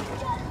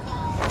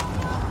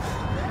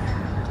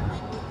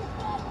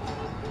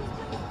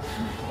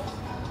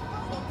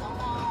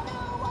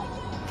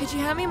 Could you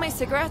hand me my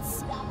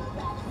cigarettes?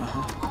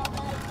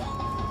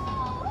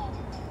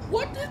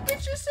 What this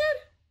bitch just said?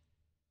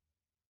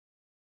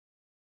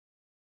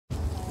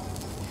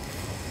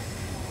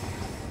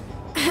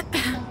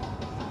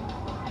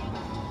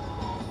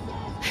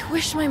 I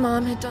wish my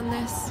mom had done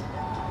this.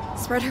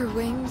 Spread her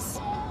wings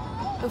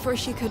before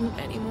she couldn't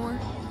anymore.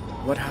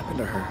 What happened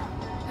to her?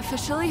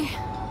 Officially,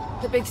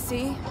 the big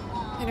C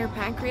in her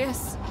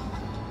pancreas.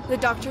 The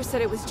doctor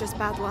said it was just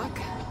bad luck.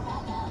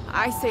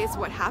 I say it's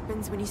what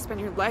happens when you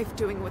spend your life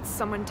doing what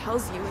someone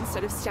tells you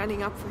instead of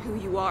standing up for who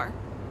you are.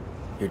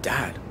 Your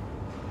dad?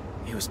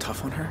 He was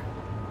tough on her?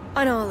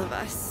 On all of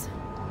us.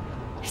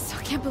 I still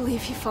can't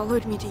believe he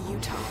followed me to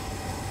Utah.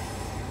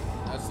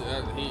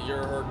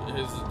 You're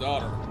his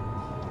daughter.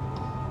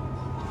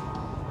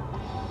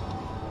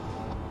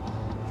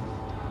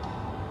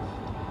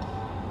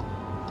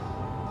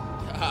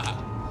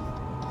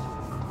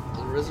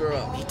 RIZZ her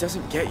up. He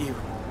doesn't get you.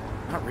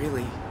 Not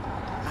really.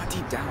 Not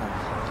deep down.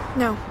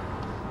 No.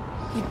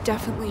 He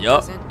definitely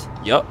Yup. doesn't.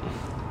 Yup.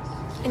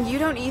 And you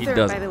don't either,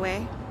 doesn't. by the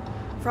way.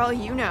 For all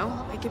you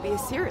know, I could be a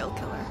serial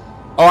killer.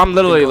 Oh, I'm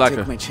literally I'll like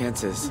take a... my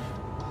chances.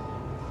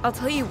 I'll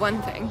tell you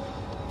one thing.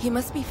 He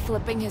must be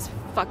flipping his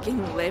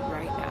fucking lid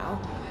right now.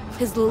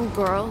 His little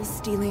girl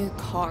stealing a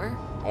car.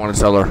 I want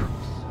to tell her.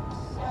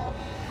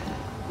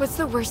 What's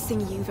the worst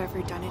thing you've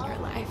ever done in your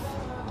life?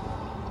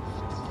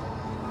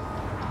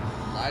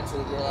 Lied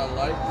to a girl I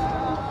like.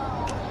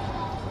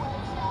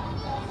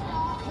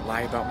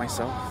 Lie about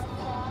myself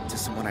to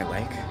someone I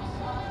like?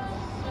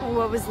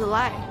 What was the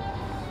lie?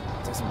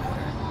 It doesn't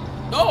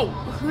matter. No!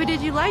 Who did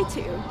you lie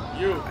to?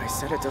 You. I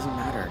said it doesn't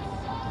matter.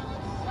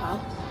 Well,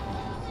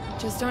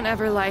 just don't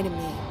ever lie to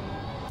me.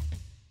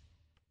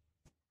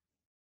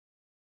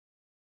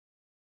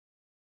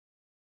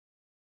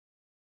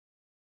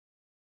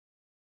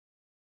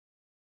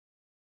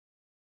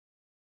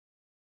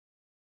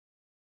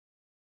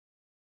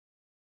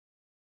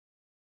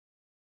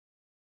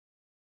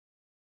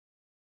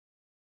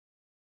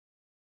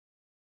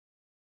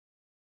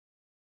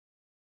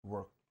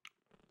 We're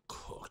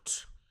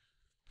cooked.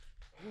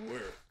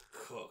 We're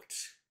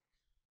cooked.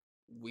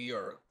 We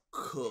are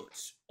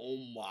cooked. Oh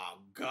my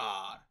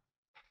god.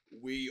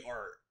 We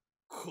are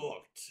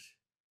cooked.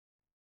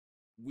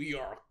 We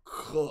are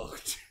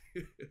cooked.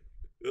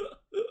 Your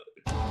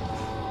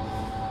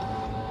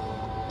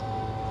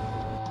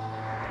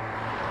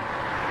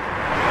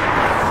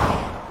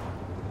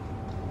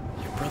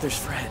brother's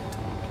friend.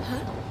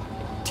 Huh?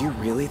 Do you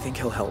really think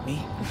he'll help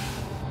me?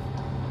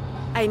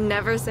 I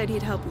never said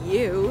he'd help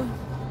you,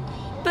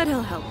 but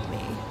he'll help me.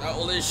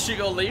 Oh, is she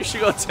gonna leave? She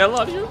gonna tell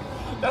on you?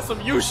 That's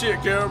some you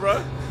shit, Kara, bro.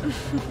 You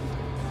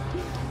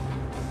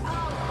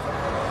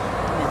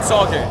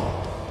talking?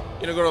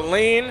 You gonna go to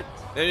Lean,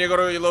 then you go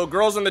to your little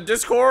girls in the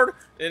Discord,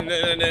 and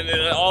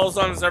all of a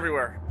sudden it's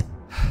everywhere.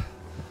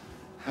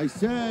 I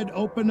said,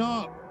 open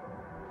up.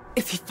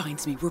 If he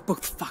finds me, we're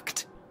both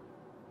fucked.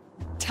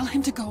 Tell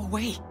him to go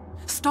away.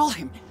 Stall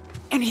him.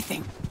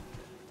 Anything.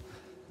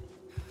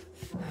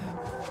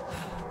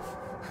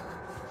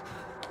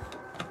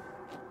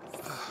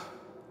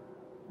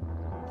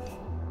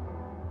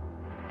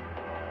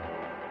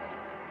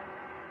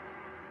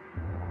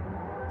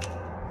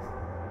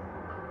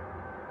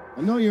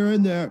 I know you're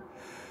in there.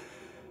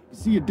 I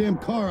see your damn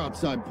car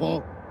outside,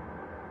 Paul.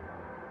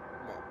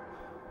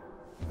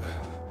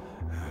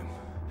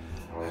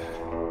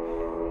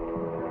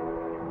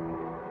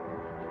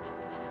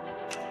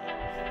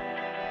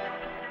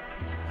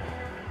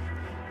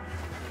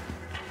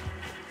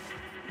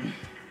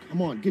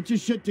 Come on, get your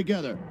shit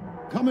together.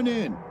 Coming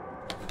in.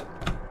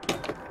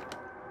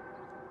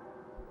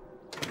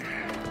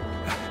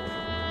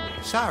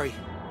 Sorry.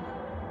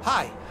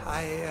 Hi,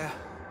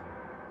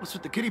 What's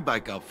with the kiddie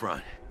bike out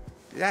front?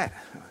 That.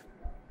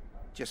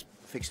 Just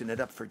fixing it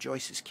up for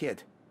Joyce's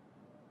kid.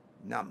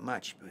 Not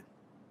much, but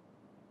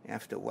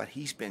after what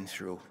he's been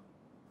through.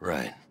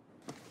 Right.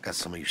 Got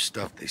some of your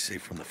stuff they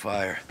saved from the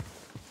fire.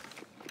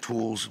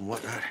 Tools and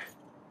whatnot.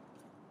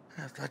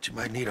 I thought you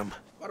might need them.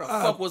 What the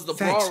fuck was the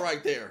thanks. bar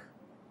right there?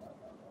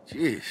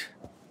 Jeez.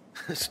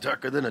 It's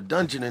darker than a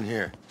dungeon in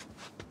here.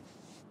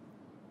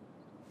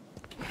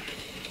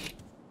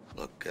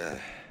 Look,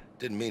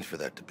 didn't mean for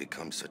that to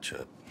become such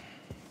a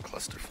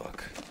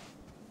clusterfuck.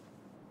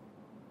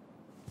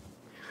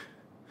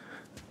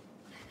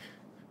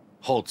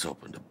 Holtz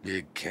opened a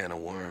big can of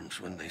worms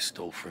when they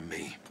stole from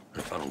me.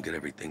 If I don't get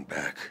everything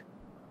back,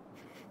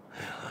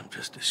 well, I'm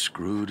just as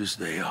screwed as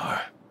they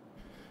are.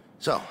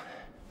 So,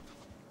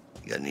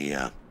 you got any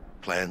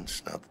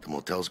plans now that the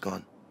motel's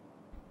gone?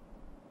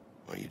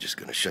 Or are you just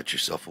gonna shut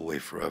yourself away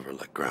forever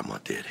like Grandma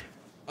did?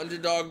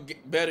 Underdog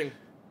betting.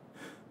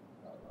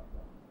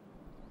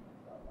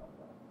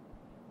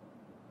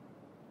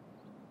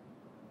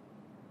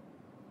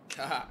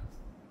 Haha.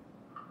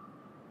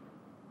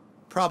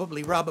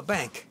 Probably rob a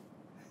bank.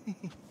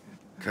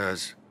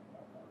 Cuz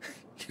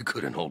you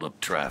couldn't hold up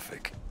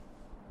traffic.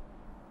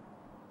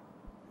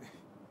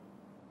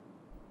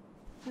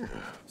 It's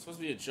supposed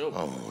to be a joke.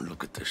 Oh,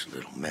 look at this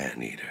little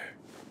man-eater.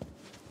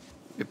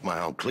 If my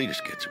Uncle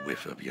Cletus gets a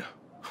whiff of you,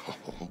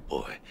 oh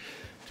boy,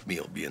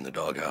 me'll be in the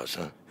doghouse,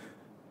 huh?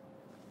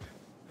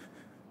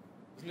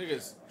 This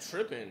nigga's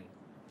tripping.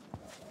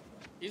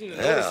 He's in the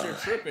notice you're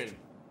tripping.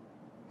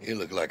 You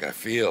look like I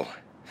feel.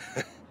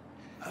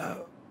 I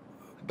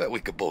bet we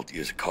could both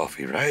use a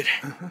coffee, right?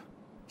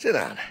 Sit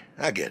down.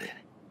 I get it.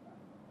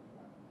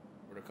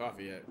 Where the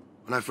coffee at?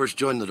 When I first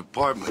joined the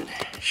department,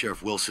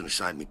 Sheriff Wilson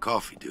assigned me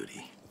coffee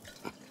duty.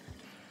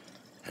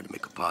 Had to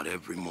make a pot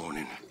every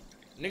morning.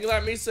 Nigga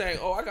like me saying,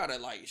 oh, I gotta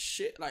like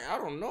shit. Like, I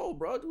don't know,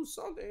 bro. Do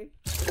something.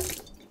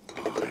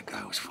 Oh, that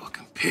guy was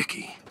fucking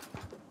picky.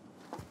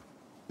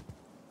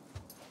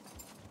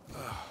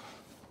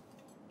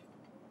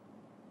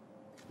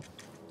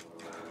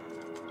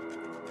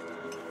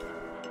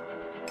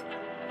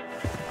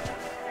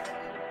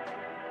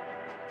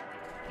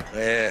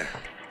 Yeah.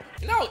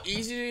 You know how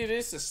easy it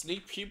is to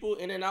sneak people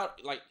in and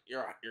out, like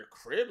your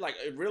crib? Like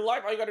in real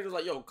life, all you gotta do is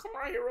like, yo, come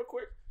around here real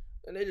quick.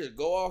 And they just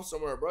go off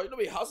somewhere, bro. You know how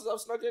many houses I've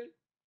snuck in?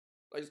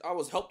 Like I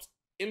was helped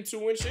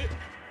into and shit.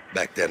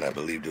 Back then, I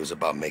believed it was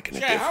about making a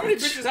difference. How many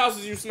bitches'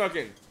 houses you snuck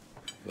in?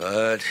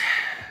 But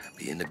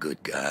being a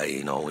good guy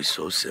ain't always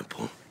so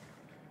simple.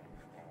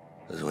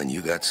 Because when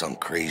you got some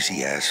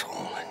crazy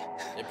asshole and...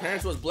 Your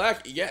parents was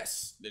black?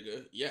 Yes,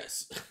 nigga.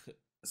 Yes.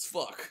 As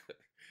fuck.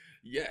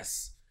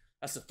 Yes.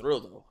 That's the thrill,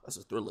 though. That's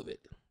the thrill of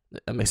it.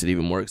 That makes it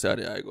even more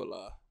exciting. I ain't gonna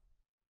lie.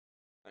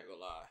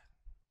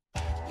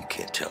 You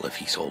can't tell if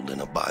he's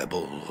holding a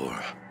Bible or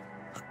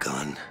a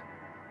gun.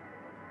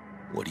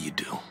 What do you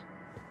do?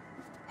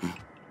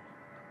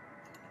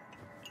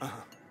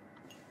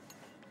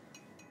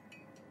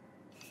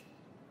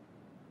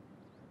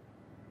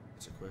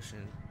 That's a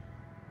question.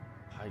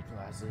 Hide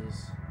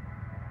glasses.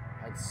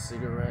 Hide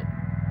cigarette.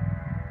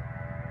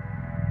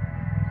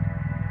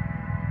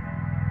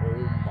 Oh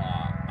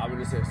my! I would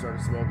just say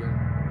started smoking.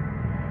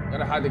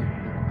 Gotta hide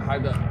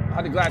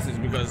the glasses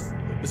because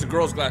it's a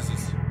girl's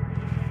glasses.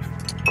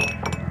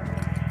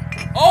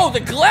 Oh, the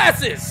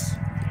glasses!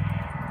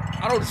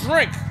 I don't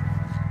drink.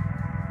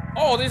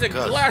 Oh, these are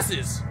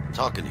glasses. I'm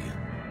talking to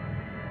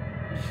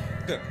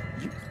you.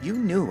 You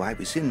knew I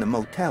was in the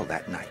motel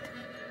that night.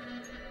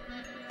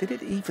 Did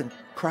it even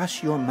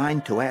cross your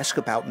mind to ask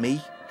about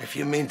me? If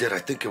you mean that I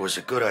think it was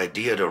a good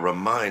idea to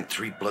remind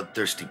three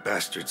bloodthirsty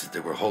bastards that they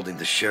were holding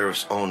the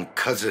sheriff's own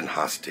cousin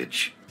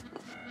hostage,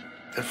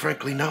 then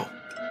frankly, no.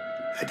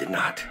 I did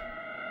not.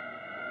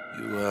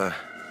 You,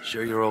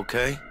 sure you're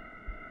okay?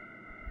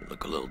 You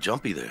look a little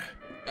jumpy there.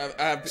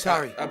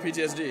 Sorry. I have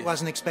PTSD.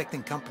 Wasn't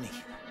expecting company.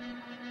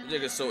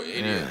 This nigga's so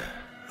idiot.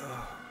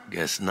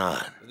 Guess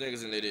not. This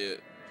nigga's an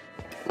idiot.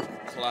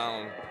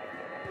 Clown.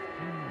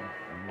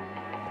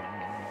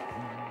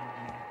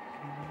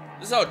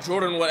 This is how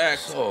Jordan would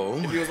act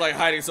if he was like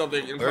hiding something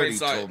in plain Birdie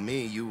sight. told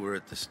me you were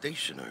at the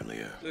station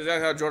earlier. This is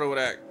exactly how Jordan would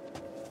act.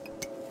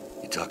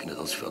 You talking to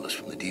those fellas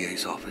from the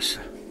DA's office?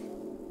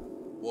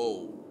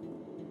 Whoa.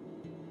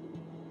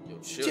 Yo,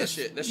 chill. Just,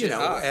 that shit you know,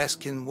 hot.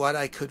 asking what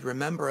I could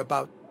remember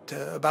about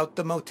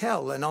the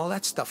motel and all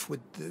that stuff with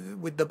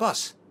the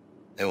bus.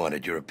 They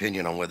wanted your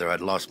opinion on whether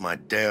I'd lost my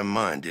damn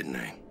mind, didn't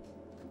they?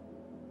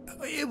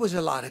 It was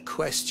a lot of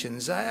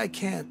questions. I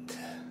can't...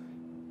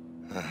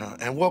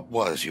 And what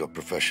was your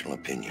professional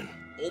opinion?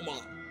 Oh my.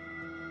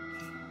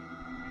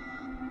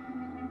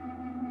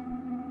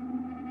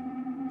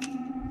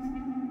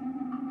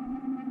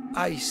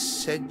 I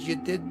said you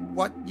did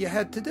what you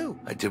had to do.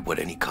 I did what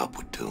any cop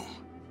would do.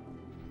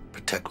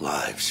 Protect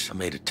lives. I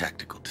made a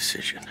tactical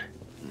decision.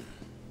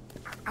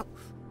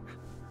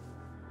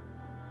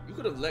 You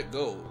could have let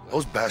go.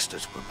 Those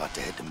bastards were about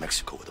to head to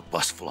Mexico with a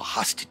bus full of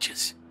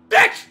hostages.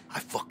 Bitch!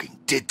 I fucking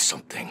did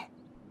something.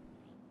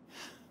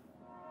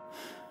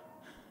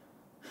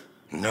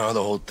 Now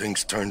the whole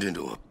thing's turned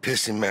into a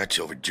pissing match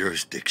over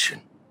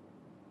jurisdiction.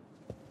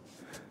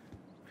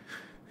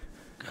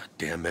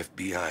 Goddamn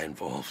FBI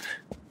involved.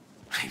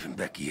 Even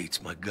Becky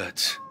hates my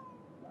guts.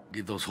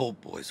 Give those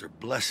Holt boys their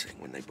blessing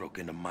when they broke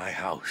into my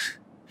house.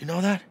 You know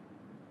that?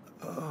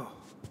 Oh.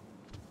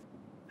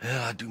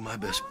 Yeah, I do my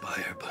best by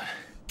her, but...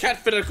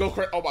 Cat finna go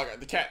crazy. Oh my god,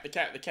 the cat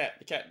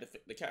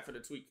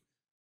finna tweak.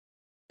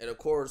 And of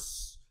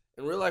course,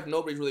 in real life,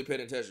 nobody's really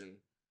paying attention.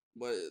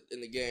 But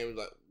in the game,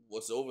 like,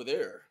 what's over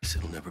there?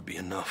 It'll never be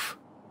enough.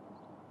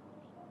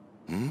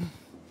 Hmm?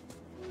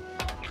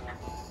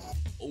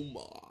 Oh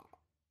my.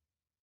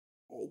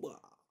 Oh my.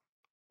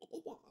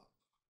 Oh my.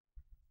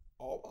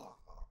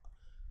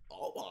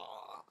 Oh my.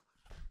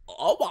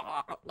 Oh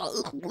my.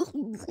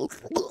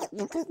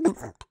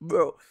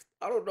 Bro,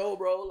 I don't know,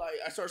 bro. Like,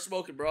 I started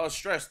smoking, bro. I was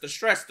stressed. The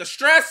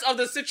stress of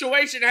the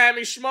situation had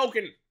me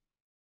smoking.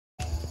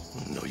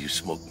 No, you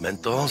smoke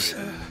menthols?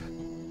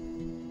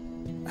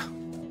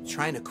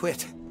 Trying to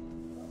quit.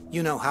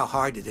 You know how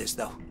hard it is,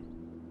 though.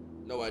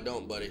 No, I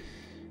don't, buddy.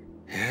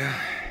 Yeah?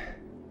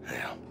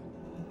 Yeah.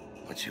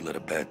 Once you let a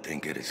bad thing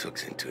get its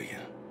hooks into you,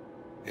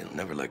 it'll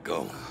never let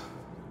go.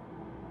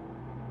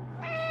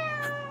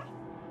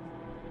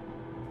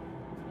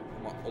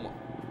 Oh my.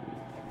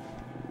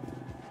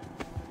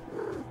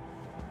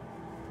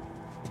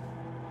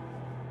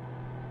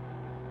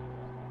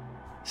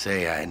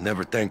 Say, I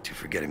never thanked you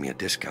for getting me a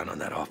discount on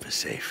that office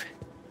safe.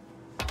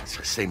 It's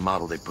the same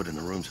model they put in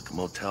the rooms at the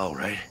motel,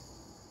 right?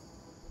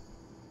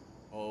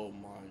 Oh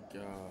my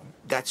god.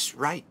 That's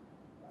right.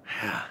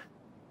 Yeah.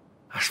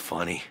 That's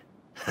funny.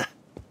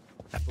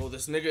 Bro,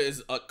 this nigga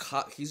is a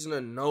cop. He's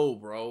gonna know,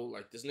 bro.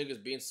 Like, this nigga's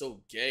being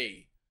so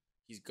gay.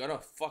 He's gonna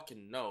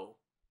fucking know.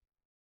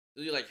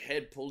 You're like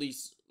head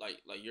police.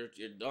 Like you're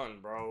done,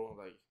 bro.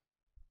 Like,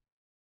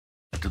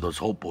 After those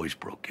Holt boys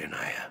broke in,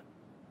 I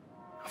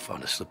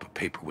found a slip of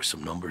paper with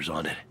some numbers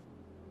on it.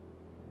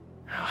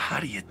 Now, how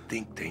do you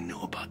think they knew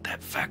about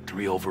that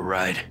factory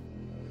override?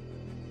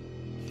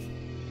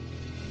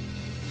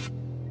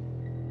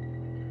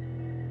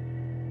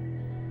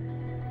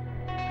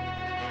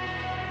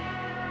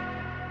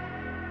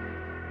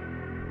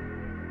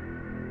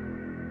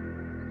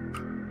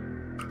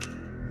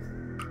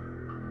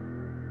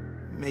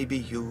 Maybe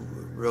you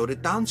wrote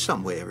it down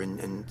somewhere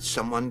and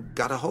someone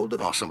got a hold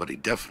of it. Oh, somebody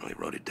definitely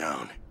wrote it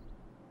down.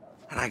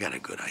 And I got a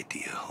good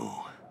idea who.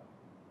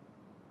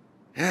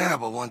 Yeah,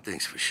 but one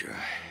thing's for sure.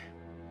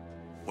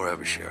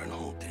 Wherever Sharon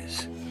Holt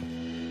is,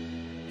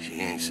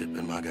 she ain't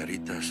sipping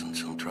margaritas on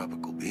some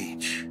tropical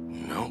beach.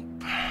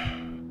 Nope.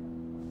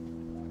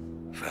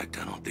 In fact,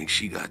 I don't think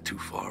she got too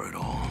far at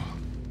all.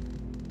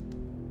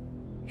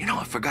 You know,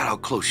 I forgot how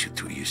close you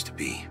two used to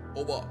be.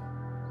 oh what?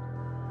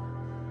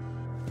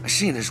 I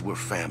seen as we're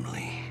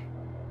family.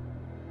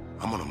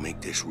 I'm gonna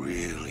make this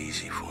real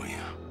easy for you.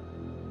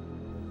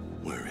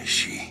 Where is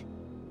she?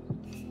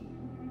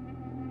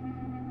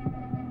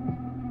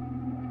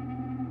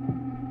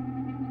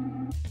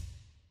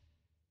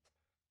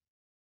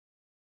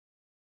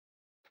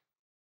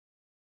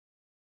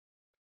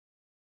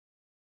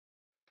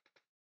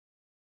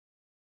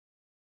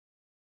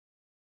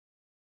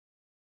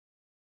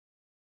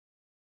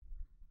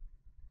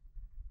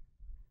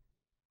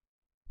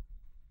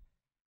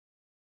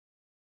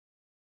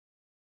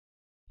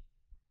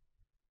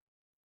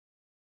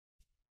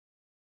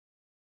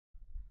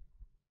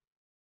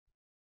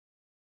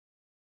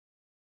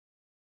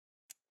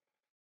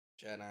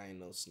 Chad, I ain't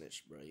no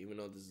snitch, bro. Even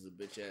though this is a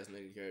bitch ass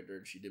nigga character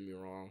and she did me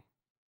wrong,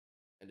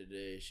 and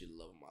today she the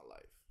love of my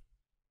life.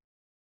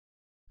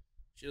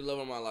 She the love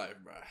of my life,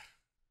 bro.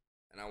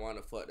 And I want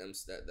to fuck them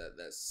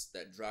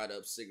that dried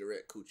up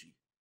cigarette coochie.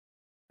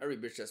 Every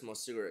bitch that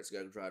smokes cigarettes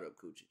got dried up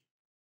coochie.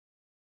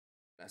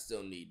 I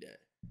still need that.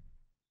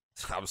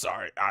 I'm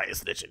sorry. I ain't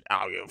snitching.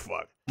 I don't give a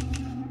fuck.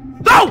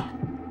 No!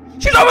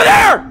 She's over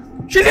there!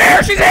 She's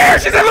here! She's here!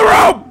 She's in the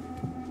room!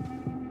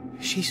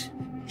 She's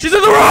in the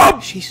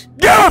room!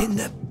 Yeah! in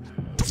the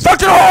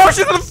fucking hole!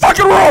 She's in the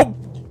fucking room!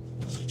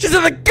 She's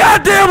in the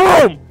goddamn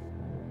room!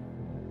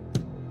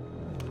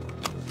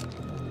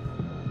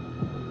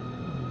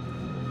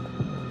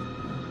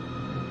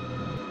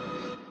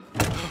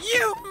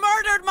 You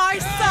murdered my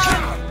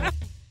son!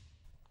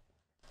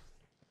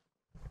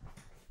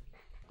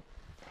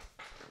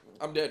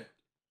 I'm dead.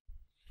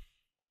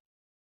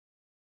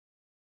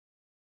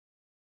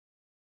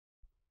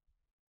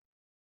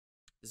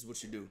 This is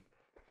what you do.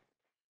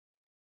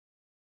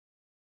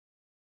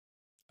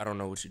 I don't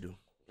know what you do.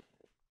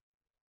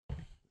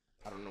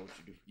 I don't know what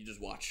you do. You just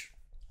watch.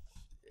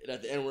 And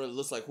at the end, when it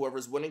looks like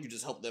whoever's winning, you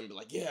just help them. Be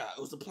like, yeah, it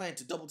was the plan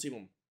to double team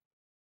them.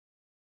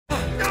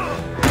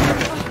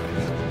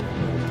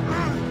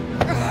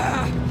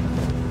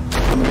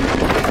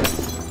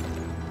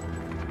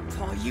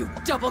 Paul, you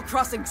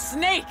double-crossing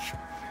snake!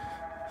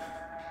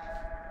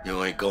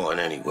 You ain't going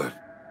anywhere.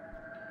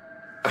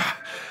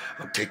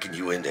 I'm taking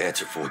you in to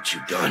answer for what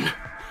you've done.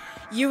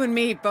 You and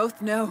me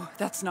both know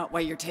that's not why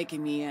you're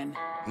taking me in.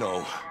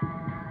 No.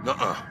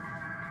 Nuh-uh.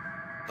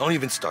 Don't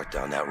even start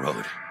down that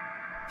road.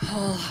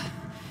 Paul,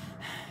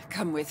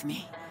 come with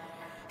me.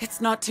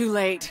 It's not too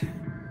late.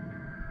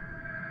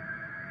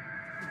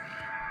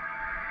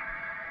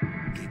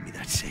 Gave me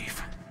that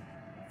safe.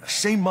 The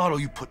same model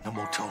you put in the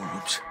motel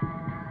rooms.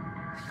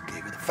 You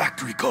gave her the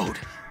factory code.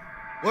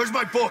 Where's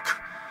my book?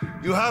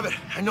 You have it.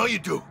 I know you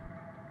do.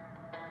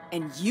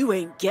 And you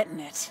ain't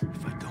getting it.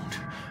 If I don't,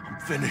 I'm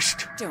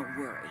finished. Don't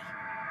worry.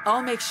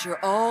 I'll make sure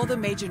all the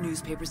major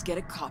newspapers get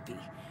a copy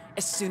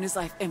as soon as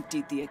I've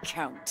emptied the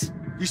account.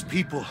 These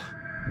people,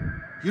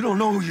 you don't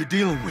know who you're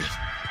dealing with.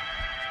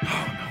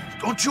 Oh, no.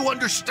 Don't you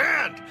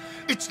understand?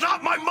 It's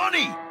not my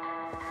money!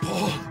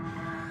 Paul,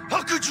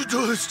 how could you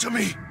do this to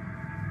me?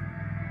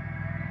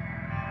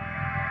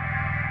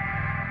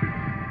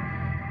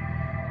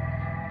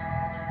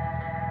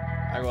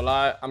 I ain't gonna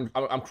lie,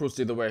 I'm cruised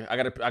either way. I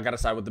gotta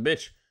side with the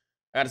bitch.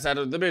 I gotta side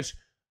with the bitch.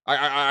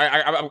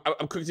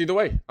 I'm cooked either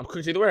way. I'm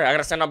cooked either way. I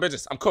gotta stand on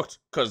business. I'm cooked.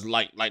 Cause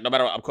like no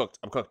matter what, I'm cooked.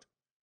 I'm cooked.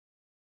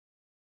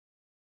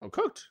 I'm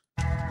cooked.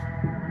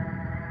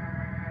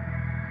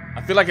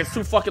 I feel like it's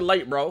too fucking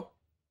late, bro.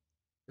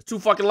 It's too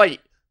fucking late.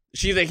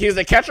 He's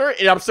a catcher,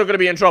 and I'm still gonna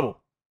be in trouble.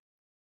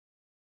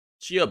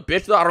 She a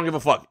bitch though. I don't give a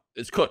fuck.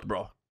 It's cooked,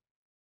 bro.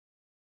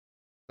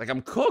 Like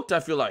I'm cooked. I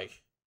feel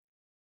like.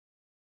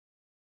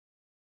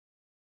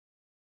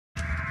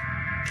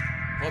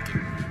 Okay.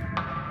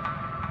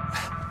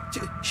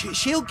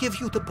 She'll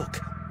give you the book.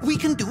 We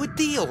can do a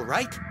deal,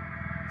 right?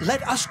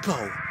 Let us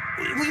go.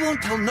 We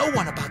won't tell no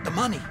one about the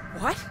money.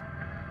 What?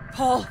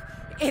 Paul,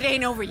 it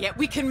ain't over yet.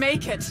 We can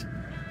make it.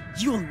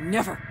 You'll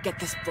never get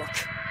this book.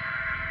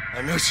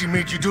 I know she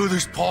made you do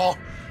this, Paul.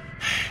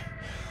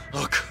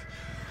 Look,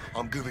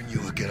 I'm giving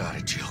you a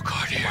get-out-of-jail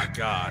card here. Oh my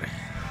God.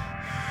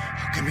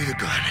 Give me the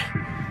gun.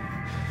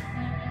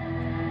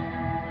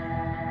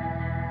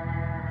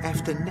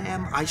 After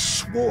Nam, I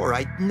swore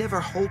I'd never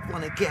hold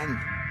one again.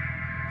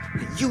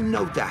 You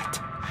know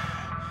that.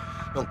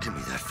 Don't give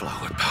me that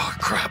flower power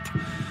crap.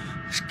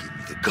 Just give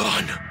me the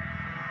gun.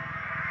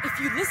 If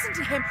you listen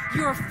to him,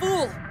 you're a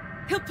fool.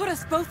 He'll put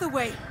us both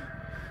away.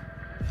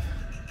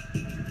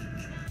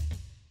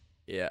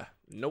 Yeah.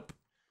 Nope.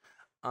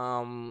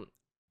 I'm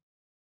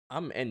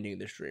ending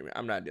the stream.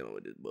 I'm not dealing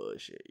with this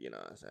bullshit. You know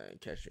what I'm saying?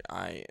 Catch it.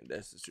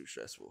 That's just too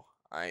stressful.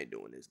 I ain't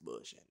doing this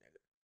bullshit, nigga.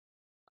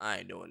 I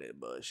ain't doing this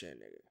bullshit,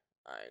 nigga.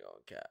 I ain't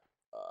gonna cap.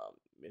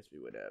 Miss me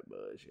with that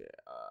bullshit.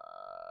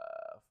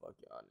 Fuck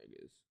y'all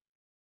niggas.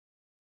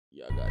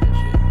 Y'all got that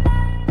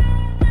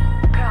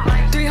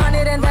shit.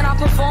 300 and then I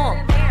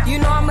perform. You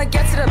know I'ma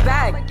get to the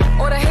bag.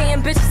 Or the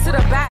hating bitches to the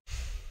back.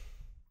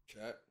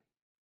 Chat.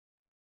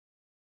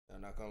 They're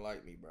not gonna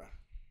like me, bruh.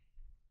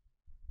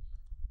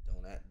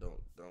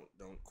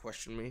 Don't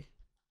question me.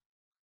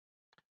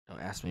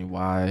 Don't ask me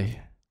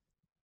why.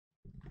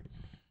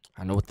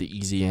 I know what the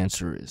easy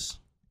answer is.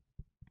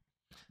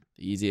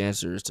 The easy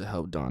answer is to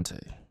help Dante.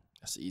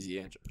 That's the easy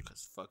answer.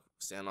 Because fuck,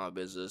 stand on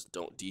business,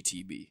 don't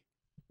DTB.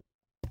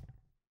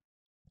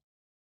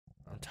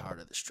 I'm tired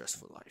of the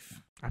stressful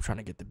life. I'm trying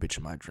to get the bitch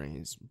in my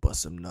dreams,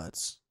 bust some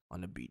nuts on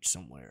the beach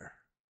somewhere,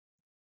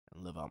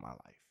 and live out my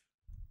life.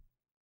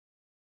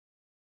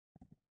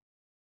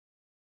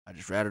 I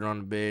just ratted on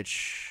the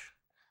bitch.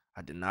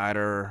 I denied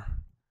her.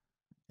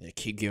 They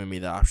keep giving me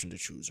the option to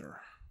choose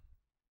her.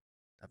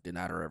 I've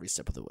denied her every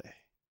step of the way.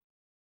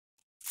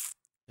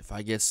 If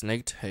I get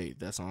snaked, hey,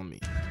 that's on me.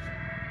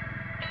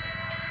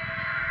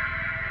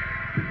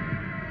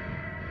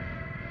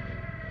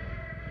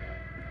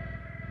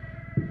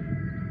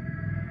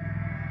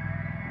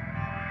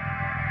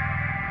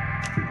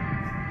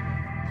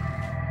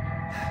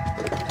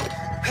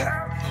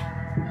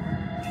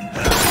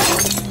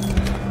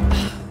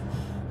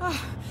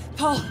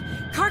 Paul,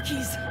 car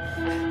keys.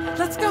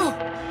 Let's go.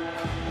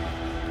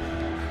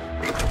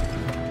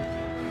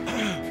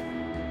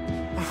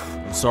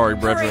 I'm sorry,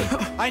 brethren.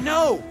 I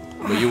know.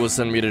 But you will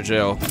send me to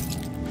jail.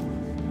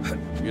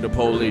 You the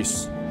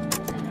police.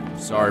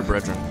 Sorry,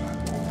 brethren.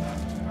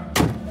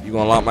 You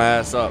gonna lock my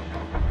ass up?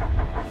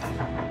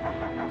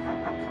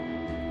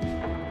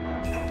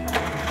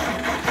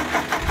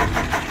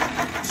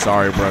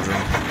 Sorry, brethren.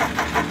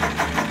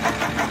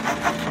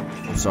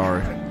 I'm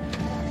sorry.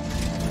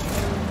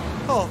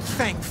 Oh,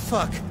 thank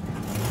fuck.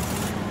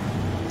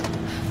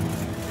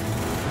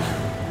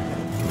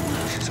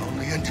 She's on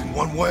the engine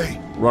one way.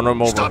 Run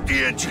him over. Stop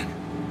the engine.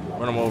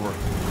 Run him over.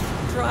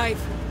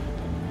 Drive.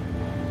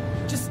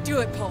 Just do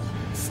it, Paul.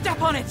 Step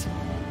on it.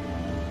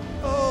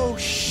 Oh,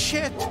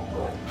 shit.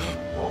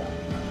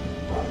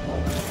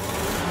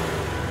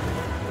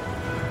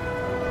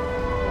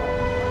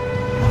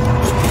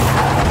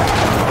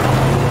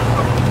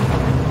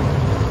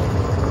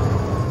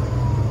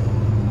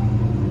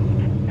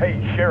 Hey,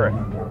 Sheriff.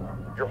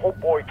 Your whole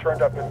boy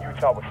turned up in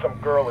Utah with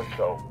some girl in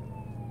tow.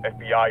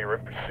 FBI are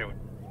in pursuit.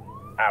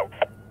 Out.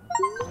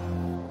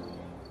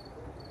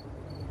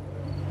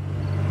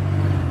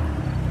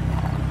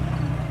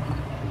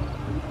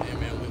 Hey,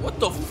 man, what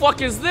the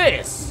fuck is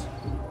this?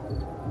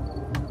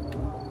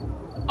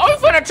 Are we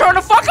finna turn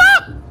the fuck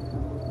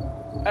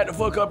up? At the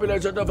fuck up and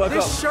then shut the fuck up.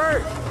 This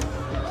shirt.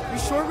 You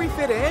sure we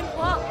fit in?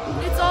 Well,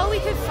 it's all we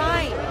could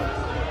find.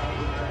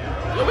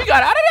 Yo, we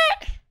got out of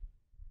that?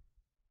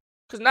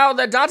 Cause now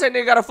that Dante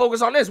nigga gotta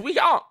focus on this. We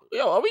gone.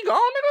 Yo, are we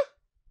gone, nigga?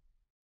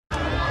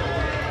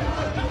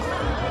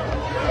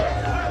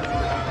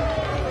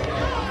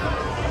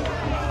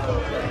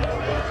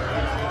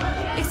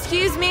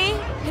 Excuse me?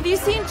 Have you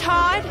seen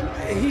Todd?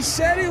 He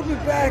said he'll be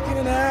back in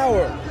an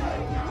hour.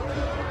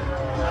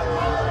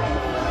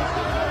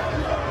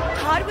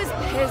 Todd was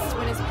pissed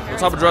when his What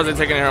parents... type of drugs they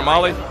taking in here,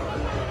 Molly?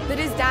 But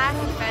his dad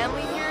had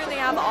family here and they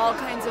have all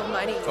kinds of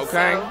money.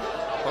 Cocaine? So...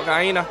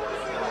 Cocaine?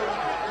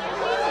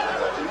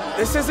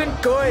 This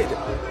isn't good.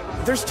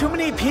 There's too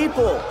many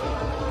people.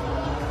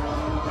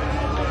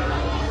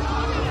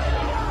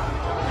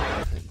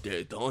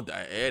 Don't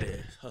die at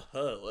it.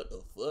 What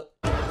the fuck?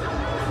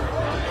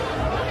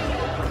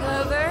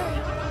 Clover?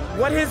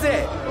 What is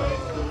it?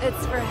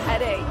 It's for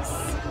headaches.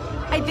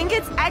 I think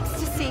it's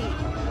ecstasy.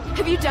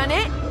 Have you done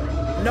it?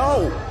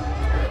 No.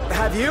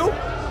 Have you?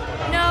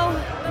 No,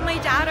 but my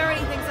dad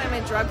already thinks I'm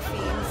a drug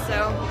fiend,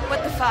 so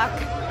what the fuck?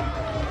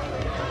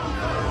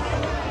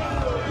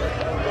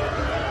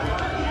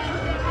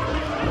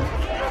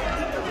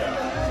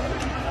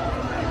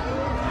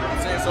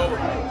 Say it's over.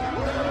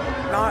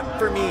 Not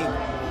for me.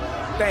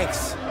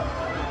 Thanks.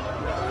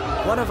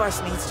 One of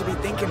us needs to be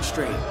thinking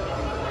straight.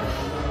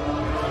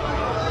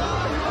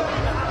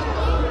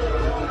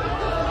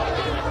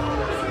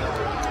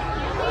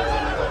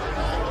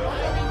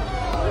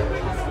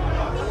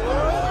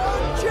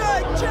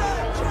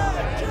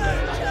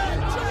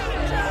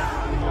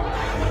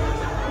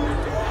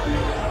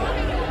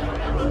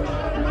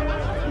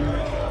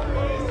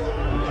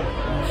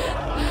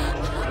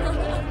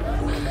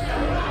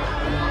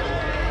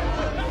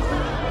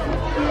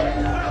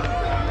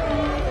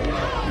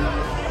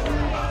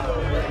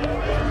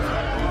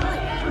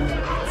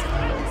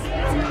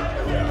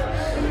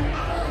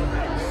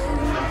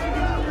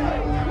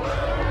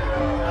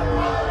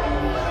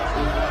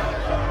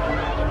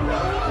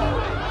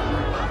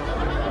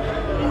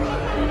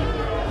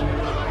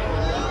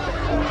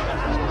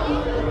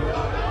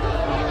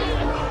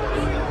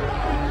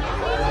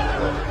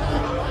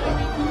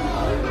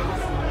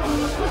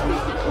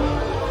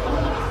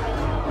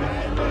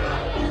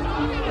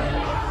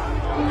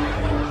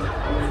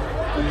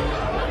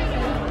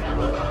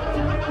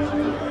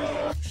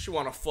 She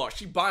wanna fuck.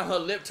 She bite her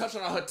lip,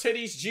 touching on her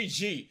titties.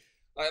 GG.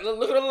 Like,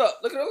 look at her look.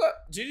 Look at her look.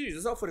 GG.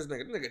 It's up for this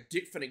nigga. This nigga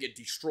dick finna get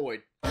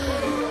destroyed.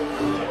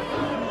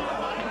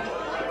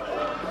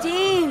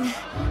 Dean,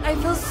 I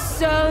feel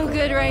so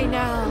good right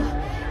now.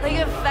 Like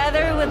a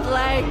feather with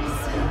legs.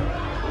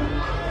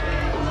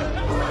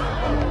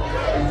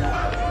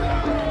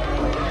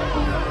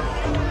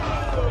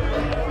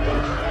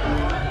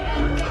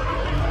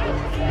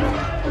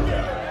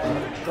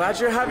 Glad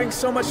you're having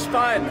so much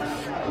fun.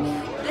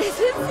 This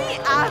is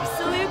the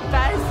absolute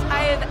best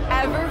I have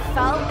ever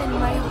felt in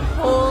my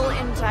whole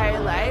entire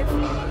life.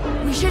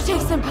 We should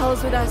take some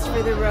pills with us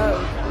for the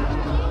road.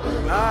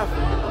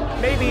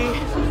 Maybe.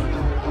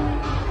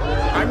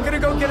 I'm gonna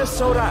go get a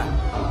soda.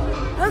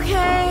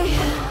 Okay.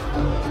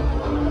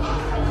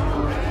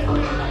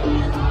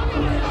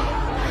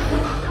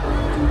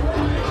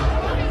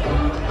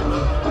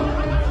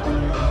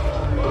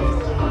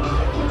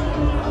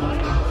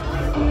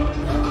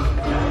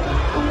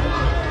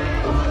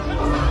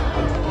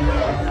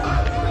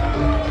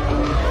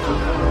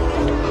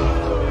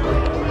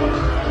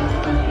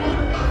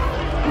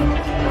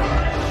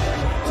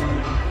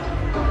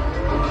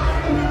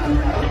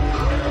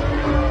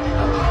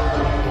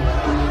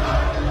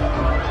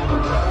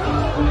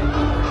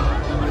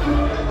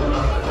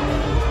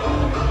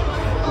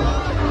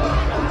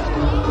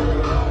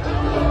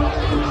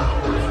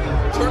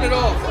 Turn it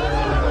off.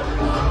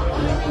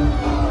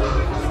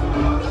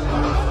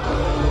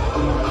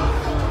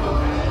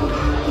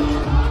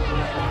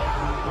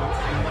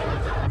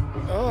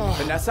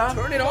 Vanessa?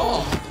 Turn it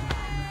off.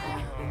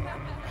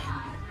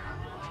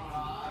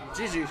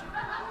 GG.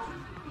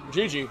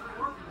 Gigi.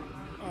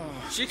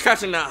 She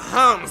catching the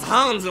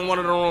hums in one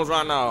of the rooms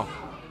right now.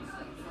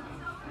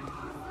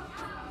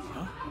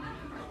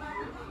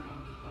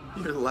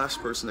 You're the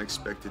last person I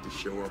expected to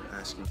show up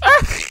asking.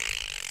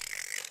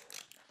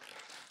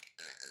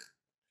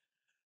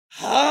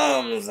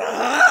 Hums.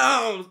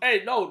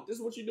 Hey, no, this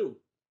is what you do.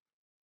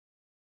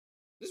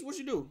 This is what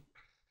you do.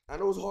 I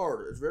know it's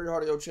hard. It's very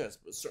hard on your chest,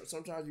 but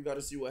sometimes you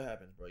gotta see what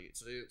happens, bro.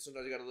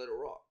 Sometimes you gotta let it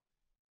rock.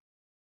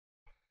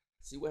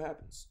 See what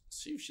happens.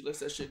 See if she lets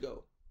that shit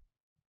go.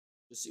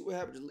 Just see what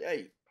happens.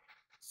 Hey,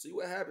 see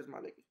what happens, my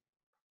nigga.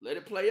 Let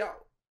it play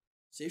out.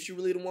 See if she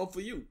really the one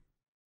for you.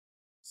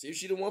 See if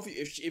she the one for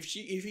you.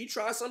 If he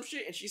tries some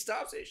shit and she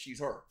stops it, she's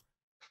her.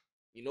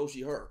 You know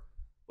she her.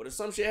 But if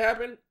some shit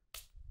happen,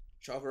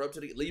 chalk her up to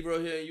the leave her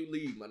here and you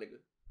leave, my nigga.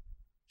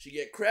 She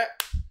get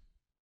cracked.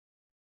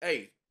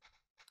 Hey,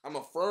 I'm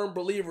a firm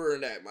believer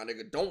in that, my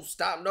nigga. Don't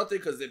stop nothing,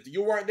 because if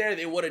you weren't there,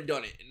 they would have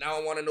done it. And now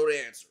I want to know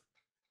the answer.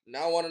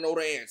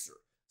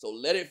 So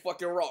let it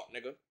fucking rock,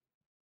 nigga.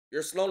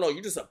 You're slow. No,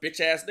 you just a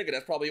bitch ass nigga.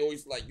 That's probably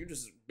always like, you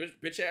just a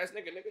bitch ass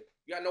nigga.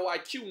 You got no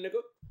IQ,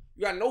 nigga.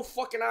 You got no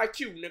fucking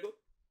IQ, nigga.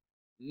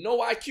 No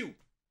IQ.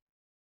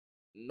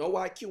 No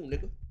IQ,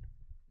 nigga.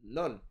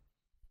 None.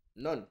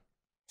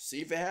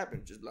 See if it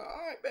happens. Just like,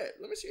 all right, bet.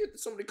 Let me see if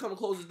somebody come and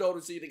close the door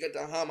to see if they get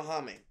the hama.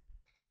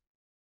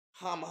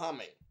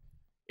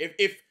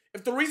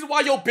 If the reason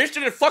why your bitch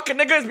didn't fuck a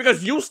nigga is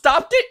because you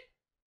stopped it,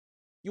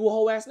 you a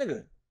whole ass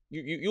nigga.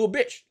 You a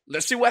bitch.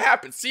 Let's see what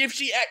happens. See if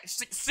she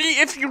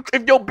see if your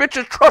bitch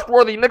is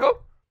trustworthy, nigga.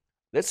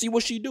 Let's see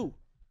what she do.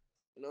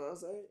 You know what I'm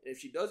saying? If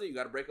she does it, you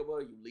gotta break up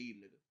with her. You leave,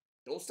 nigga.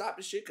 Don't stop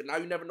this shit, cause now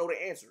you never know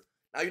the answer.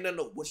 Now you never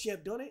know, would she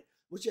have done it?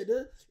 Would she have done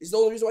it? Is the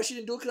only reason why she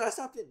didn't do it because I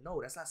stopped it?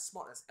 No, that's not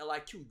smart. That's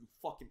LIQ. You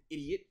fucking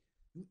idiot.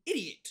 You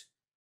idiot.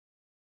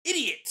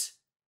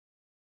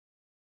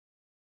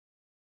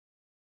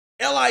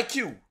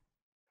 LIQ.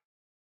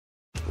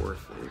 Poor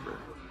flavor.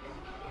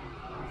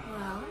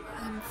 Well,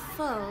 I'm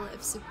full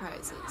of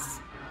surprises.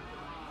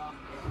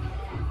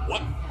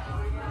 What?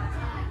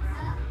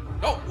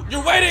 No,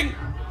 you're waiting!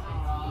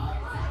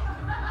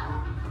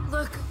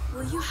 Look,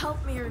 will you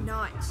help me or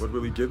not? What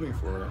will he give me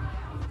for it?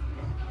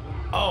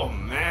 Oh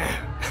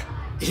man,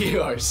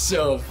 you are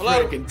so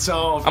freaking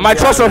tall. I might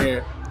trust her.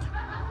 Here.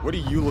 What are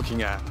you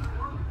looking at?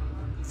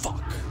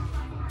 Fuck.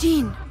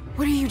 Dean,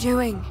 what are you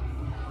doing?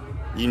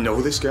 You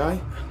know this guy?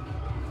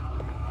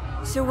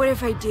 So what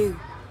if I do?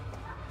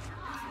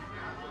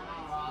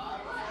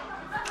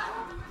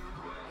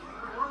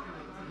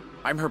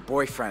 I'm her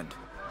boyfriend.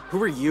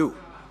 Who are you?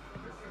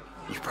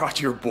 You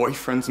brought your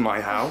boyfriend to my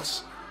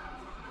house?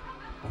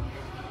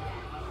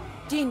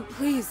 Dean,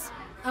 please.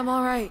 I'm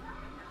all right.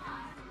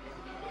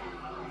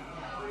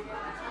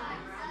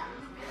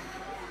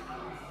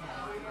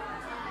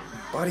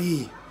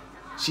 Buddy,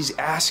 she's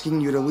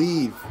asking you to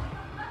leave.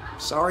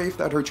 Sorry if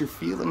that hurt your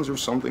feelings or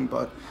something,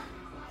 but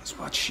it's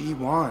what she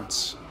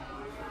wants.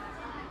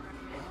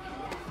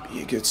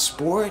 Be a good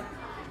sport. You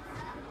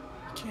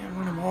can't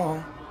win them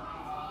all.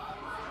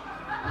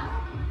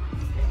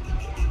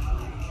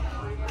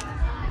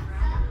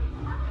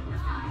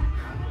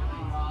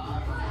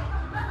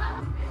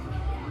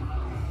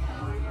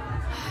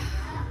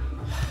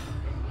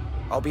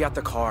 I'll be at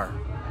the car.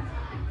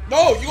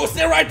 No, you gonna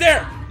stay right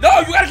there.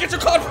 No, you gotta get your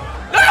car.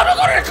 No, don't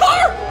go to the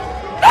car.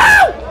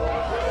 No.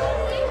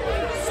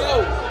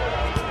 So.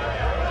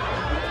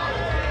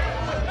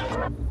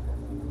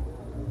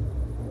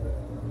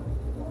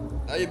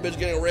 Now your bitch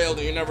getting railed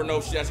and you never know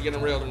if she's actually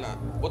getting railed or not.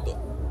 What the?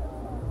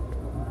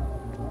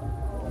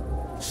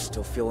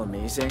 Still feel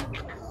amazing?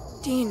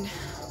 Dean,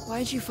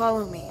 why'd you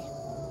follow me?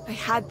 I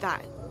had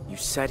that. You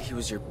said he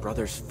was your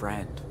brother's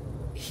friend.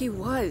 He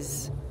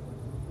was.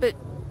 But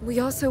we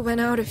also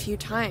went out a few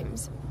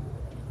times.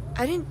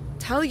 I didn't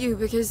tell you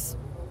because...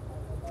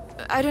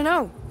 I don't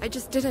know. I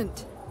just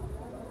didn't.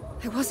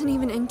 I wasn't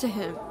even into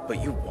him.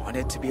 But you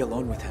wanted to be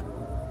alone with him.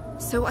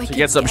 So I could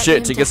get some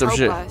shit. To get some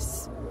shit.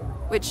 Us,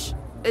 which,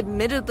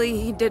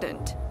 admittedly, he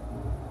didn't.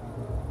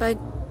 But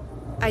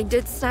I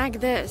did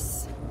snag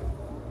this.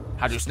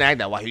 How'd you snag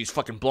that? While he was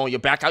fucking blowing your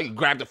back out? You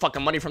grabbed the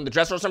fucking money from the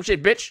dresser or some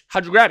shit, bitch?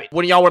 How'd you grab it?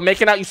 When y'all were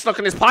making out, you stuck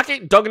in his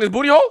pocket? Dug in his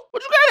booty hole?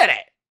 What'd you grab that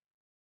at?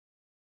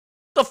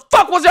 The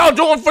fuck was y'all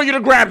doing for you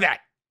to grab that?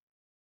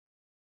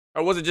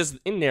 Or was it just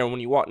in there when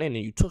you walked in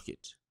and you took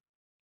it?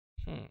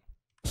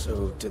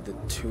 So did the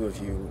two of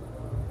you...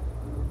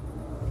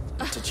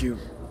 Did you...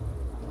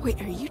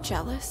 Wait, are you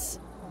jealous?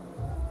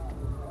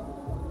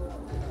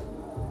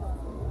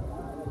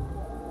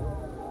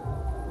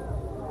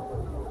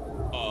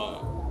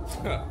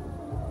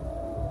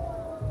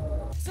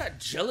 It's not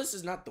jealous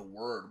is not the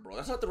word, bro.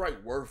 That's not the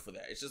right word for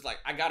that. It's just like,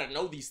 I gotta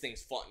know these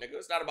things fuck, nigga.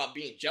 It's not about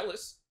being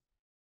jealous.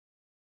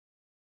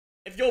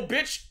 If your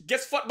bitch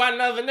gets fucked by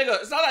another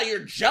nigga, it's not like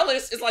you're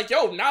jealous. It's like,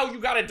 yo, now you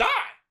gotta die.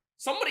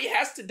 Somebody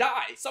has to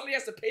die. Somebody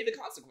has to pay the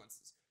consequences.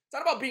 It's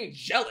not about being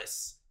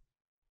jealous.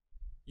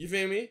 You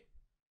feel me?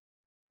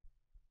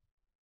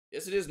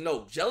 Yes, it is.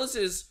 No, jealous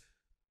is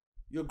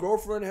your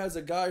girlfriend has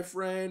a guy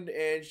friend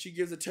and she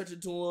gives attention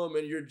to him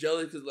and you're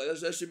jealous because like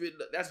that should be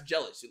that's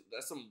jealous.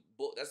 That's some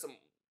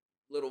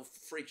little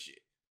freak shit.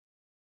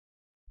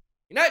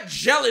 You're not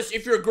jealous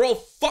if your girl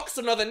fucks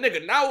another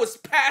nigga. Now it's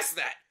past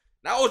that.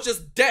 Now it's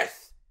just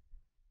death.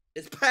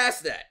 It's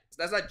past that.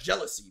 That's not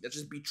jealousy. That's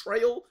just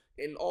betrayal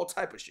and all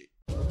type of shit.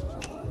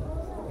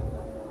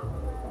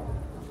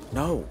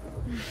 No.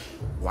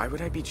 Why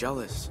would I be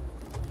jealous?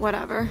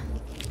 Whatever.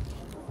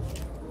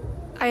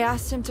 I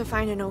asked him to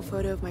find an old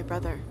photo of my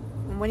brother.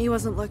 And when he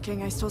wasn't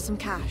looking, I stole some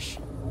cash.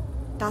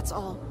 That's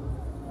all.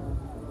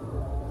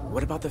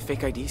 What about the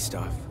fake ID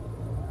stuff?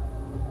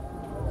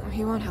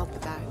 He won't help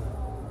with that.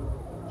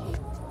 He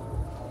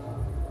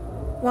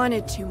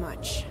wanted too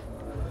much.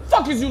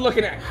 Fuck is you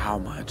looking at? How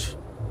much?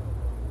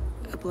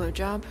 A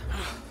blowjob.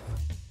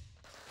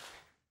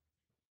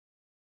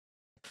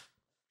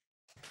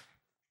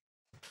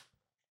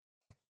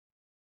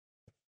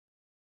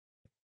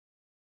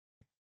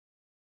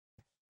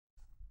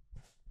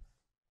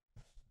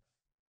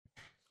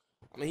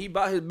 I mean, he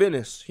about his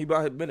business. He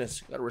about his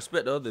business. Gotta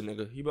respect the other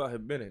nigga. He about his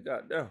business.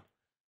 Goddamn.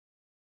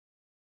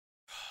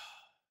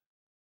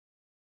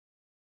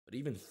 But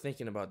even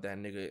thinking about that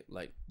nigga,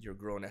 like your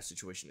girl in that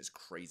situation is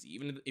crazy.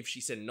 Even if she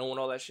said no and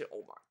all that shit,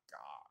 oh my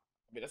god.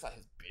 I mean, that's not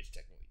his bitch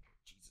technically.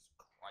 Jesus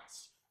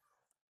Christ.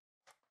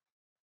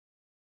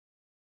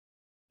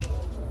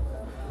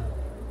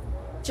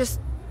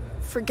 Just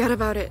forget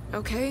about it,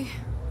 okay?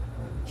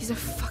 He's a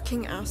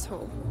fucking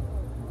asshole.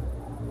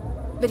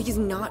 But he's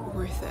not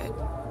worth it.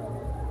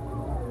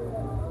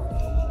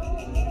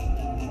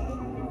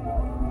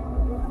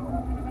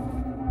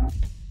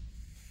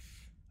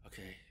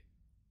 Okay.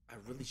 I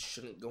really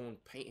shouldn't go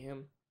and paint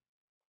him.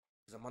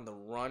 Because I'm on the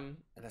run.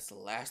 And that's the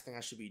last thing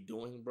I should be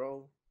doing,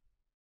 bro.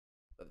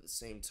 But at the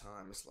same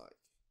time, it's like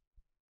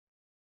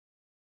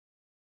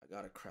I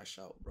gotta crash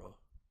out, bro.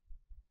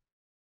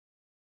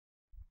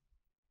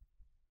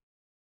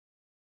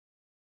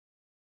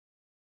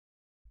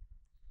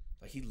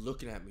 Like, he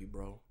looking at me,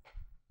 bro.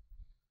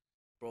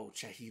 Bro,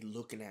 chat, he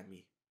looking at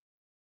me.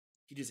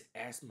 He just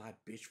asked my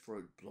bitch for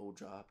a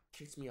blowjob,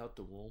 kicks me out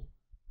the room,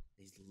 and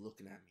he's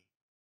looking at me.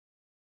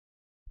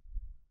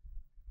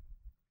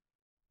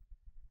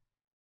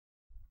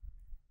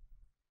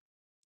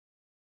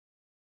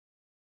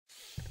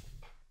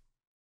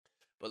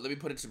 But let me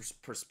put it into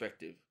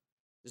perspective.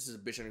 This is a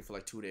bitch I knew for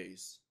like 2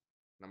 days.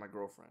 Not my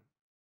girlfriend.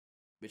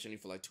 Bitch I knew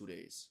for like 2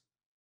 days.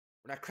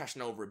 We're not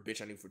crashing over a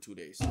bitch I knew for 2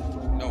 days.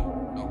 No.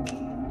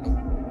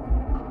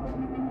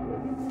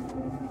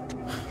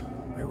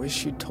 I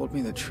wish you'd told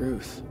me the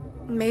truth.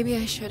 Maybe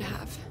I should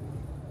have.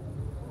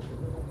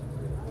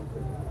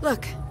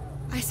 Look,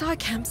 I saw a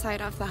campsite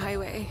off the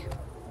highway.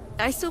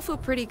 I still feel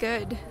pretty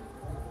good.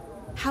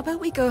 How about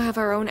we go have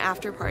our own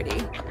after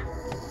party?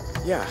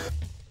 Yeah.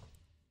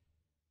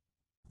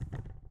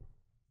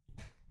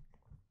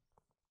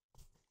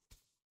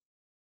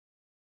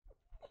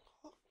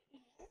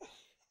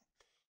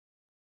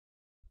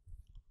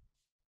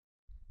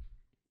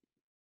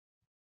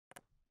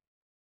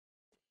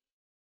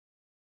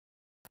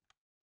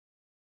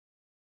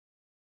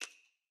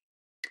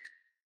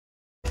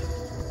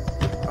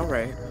 All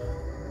right.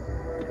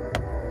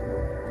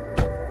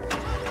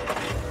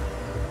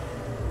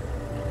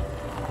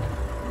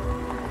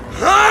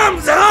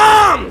 Hums!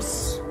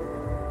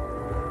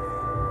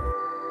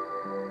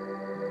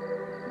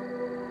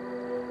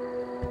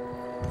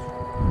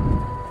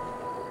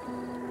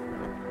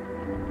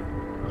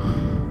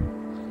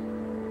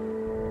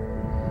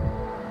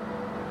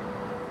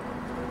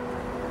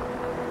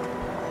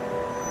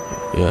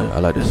 Yeah, I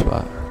like this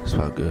spot. This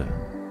spot good.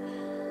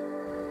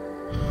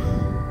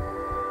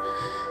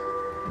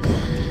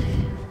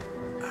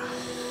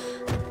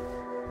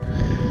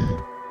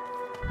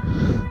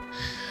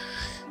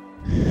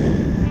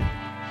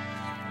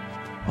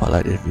 I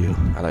like this view.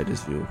 I like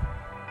this view.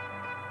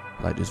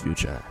 I like this view,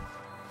 chat.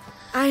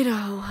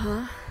 Idaho,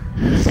 huh?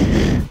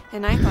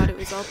 And I thought it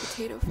was all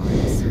potato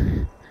farms.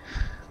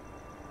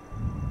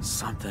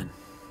 Something,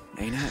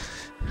 ain't it?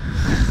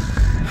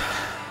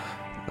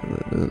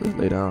 Let's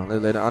lay down.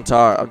 Let's lay down. I'm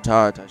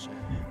tired, Tasha.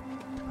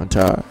 I'm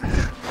tired.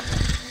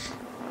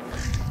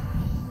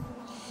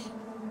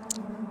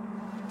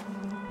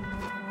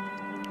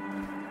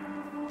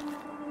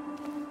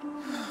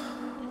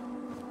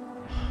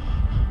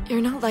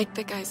 You're not like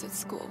the guys at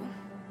school.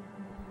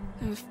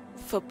 The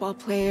football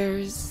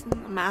players, the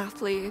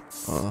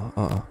athletes,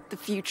 the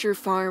future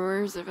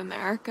farmers of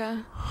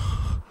America.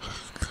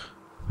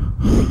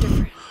 You're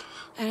different.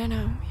 I don't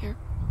know, you're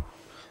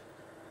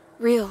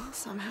real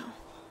somehow.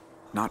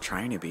 Not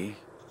trying to be.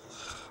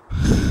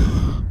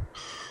 I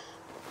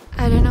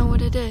don't know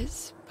what it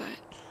is, but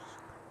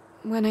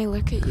when I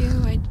look at you,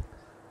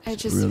 I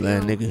just real feel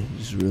ass nigga.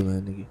 Just real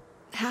ass nigga.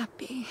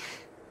 happy,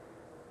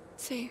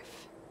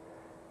 safe.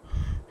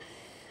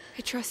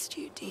 I trust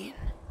you, Dean.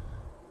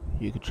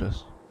 You can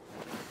trust.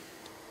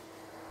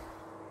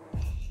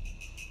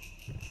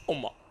 Oh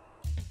my.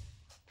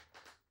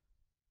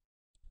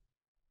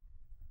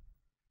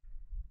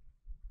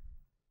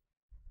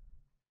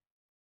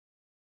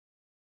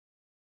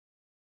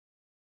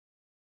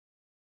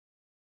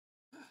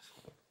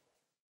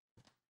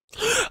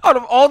 Out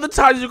of all the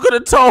times you could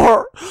have told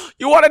her,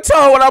 you want to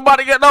tell her when I'm about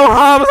to get no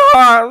harms.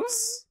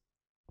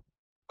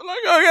 I'm not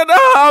gonna get no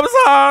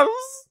harms.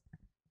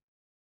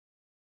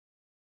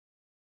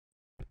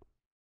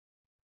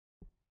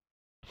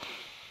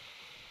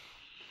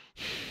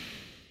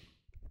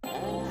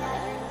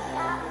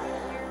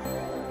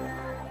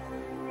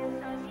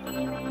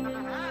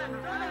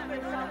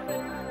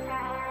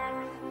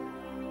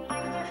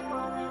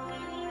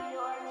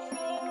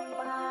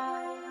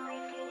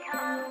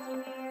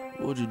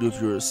 What would you do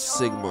if you were a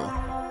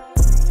Sigma?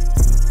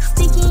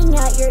 Sticking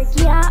out your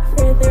yacht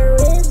for the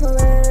RIZZ.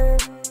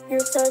 You're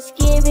so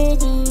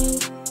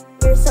skibbity.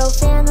 You're so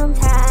phantom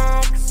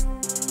tax.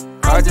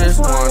 I just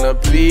wanna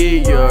be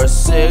your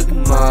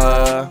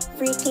Sigma.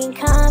 Freaking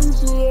come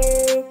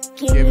here.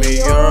 Give me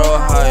your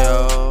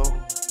Ohio.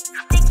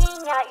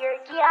 Sticking out your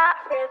yacht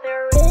for the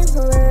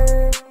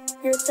RIZZ.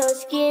 You're so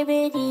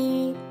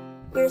skibbity.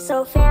 You're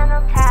so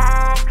phantom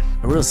tax.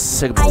 A real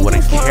Sigma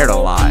wouldn't care to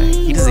lie.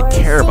 He doesn't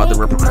care about the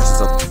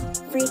repercussions of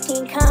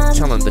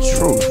telling the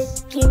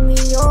truth.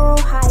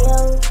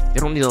 They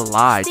don't need to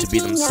lie to be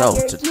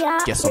themselves to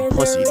get some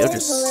pussy. They'll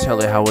just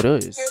tell it how it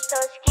is.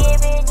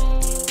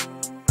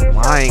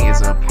 Lying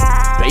is a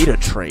beta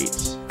trait.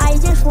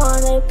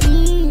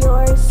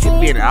 It should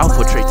be an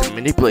alpha trait to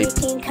manipulate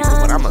people,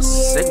 but I'm a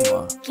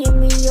Sigma.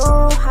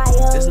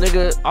 This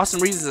nigga, Austin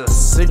RIZZ is a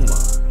Sigma.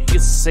 He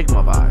gets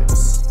Sigma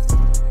vibes.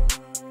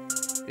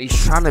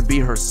 He's trying to be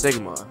her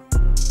Sigma.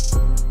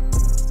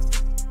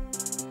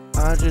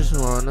 I just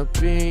wanna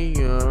be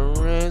your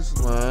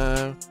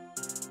wrestler.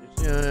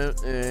 You're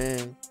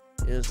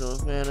so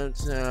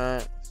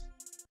fantastic.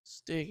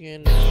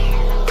 Sticking.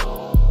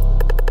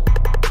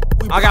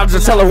 I gotta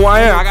just tell her who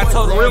I am. I gotta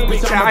tell her the real me.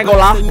 I ain't gonna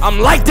lie. I'm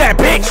like that,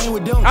 bitch.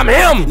 I'm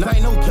him.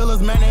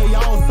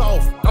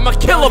 I'm a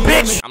killer,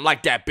 bitch. I'm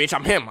like that, bitch.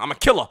 I'm him. I'm a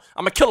killer.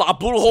 I'm a killer. I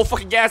blew the whole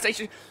fucking gas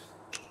station.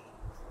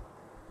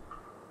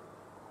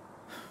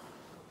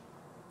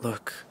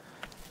 Look,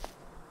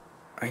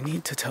 I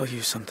need to tell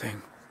you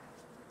something.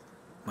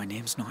 My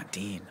name's not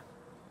Dean.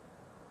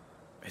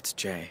 It's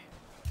Jay.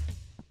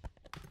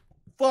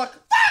 Fuck.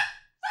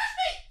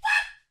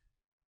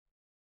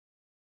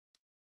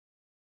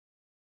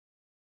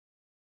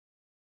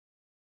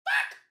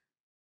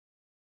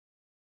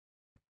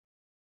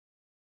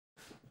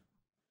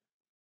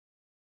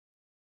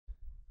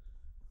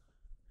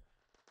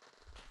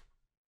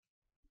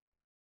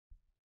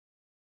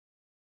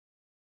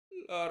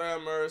 Lord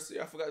have mercy.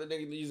 I forgot the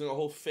nigga using a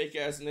whole fake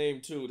ass name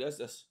too. That's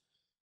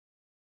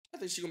I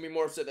think she's gonna be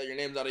more upset that your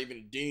name's not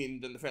even Dean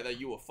than the fact that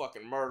you a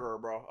fucking murderer,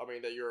 bro. I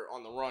mean that you're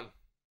on the run.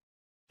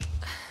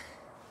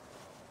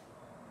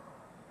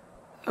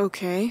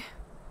 Okay.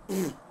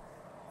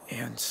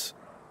 And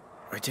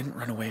I didn't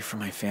run away from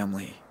my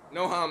family.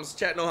 No harms,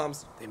 chat, no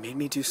harms. They made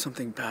me do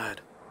something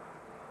bad.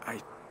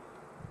 I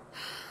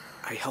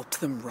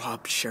helped them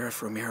rob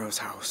Sheriff Romero's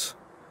house.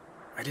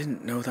 I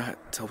didn't know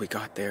that till we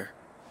got there.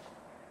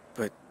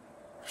 But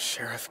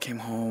Sheriff came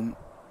home,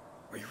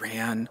 we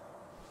ran,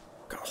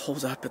 got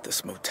holed up at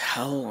this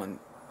motel on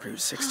Route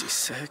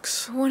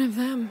 66. One of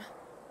them.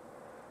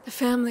 The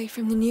family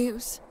from the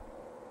news.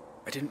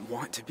 I didn't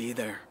want to be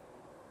there.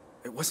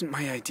 It wasn't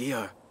my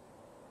idea.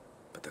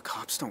 But the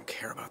cops don't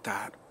care about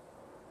that.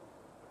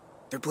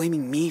 They're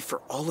blaming me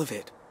for all of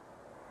it.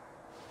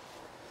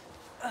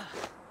 That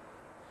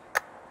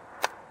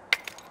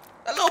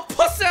little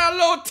pussy, that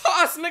little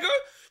toss, nigga.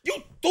 You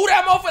threw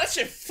that motherfucker, that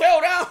shit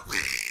fell down.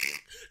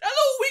 That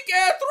little weak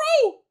ass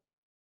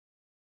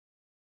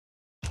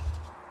throw.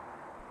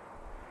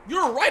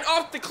 You're right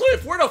off the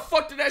cliff. Where the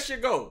fuck did that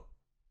shit go?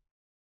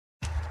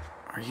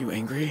 Are you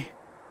angry?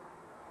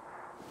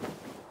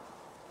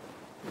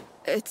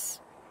 It's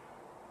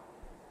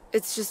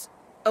just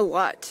a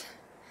lot.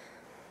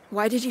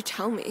 Why did you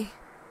tell me?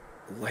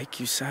 Like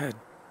you said,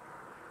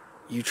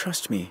 you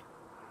trust me.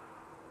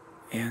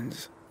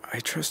 And I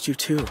trust you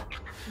too.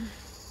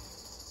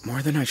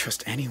 More than I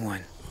trust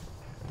anyone.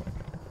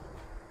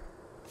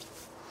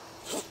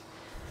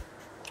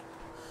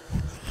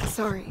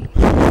 Sorry.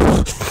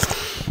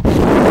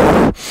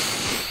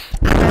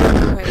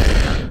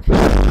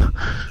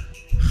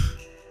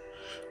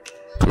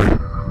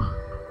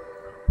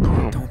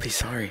 Don't be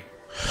sorry.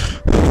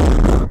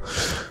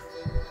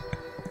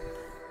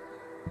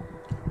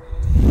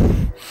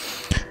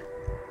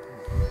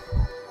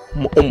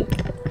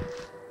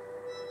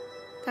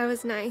 That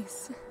was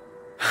nice.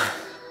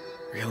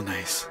 Real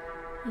nice.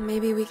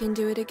 Maybe we can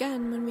do it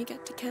again when we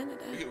get to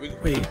Canada.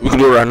 Wait. We can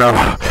do it right now.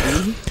 I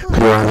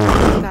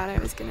thought I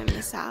was gonna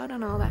miss out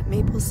on all that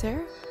maple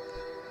syrup.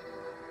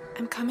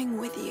 I'm coming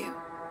with you.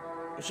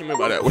 What she mean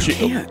by that? What she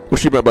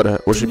meant by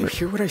that? What she Didn't you meant?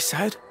 hear what I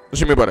said? What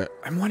she mean by that?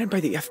 I'm wanted by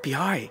the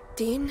FBI.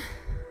 Dean?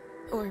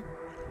 Or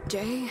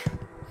Jay,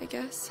 I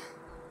guess.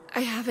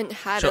 I haven't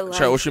had Chat, a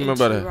life what you in meant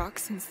by Two that? Rock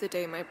since the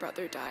day my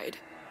brother died.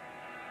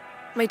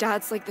 My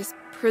dad's like this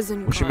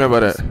prison What you guard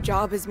meant by whose that?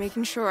 job is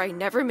making sure I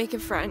never make a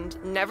friend,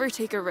 never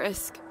take a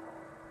risk.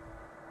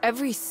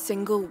 Every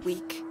single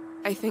week,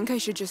 I think I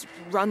should just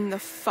run the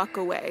fuck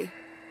away.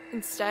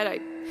 Instead,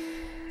 I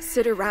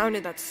sit around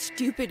in that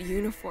stupid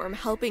uniform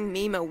helping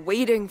Mima,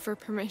 waiting for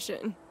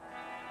permission.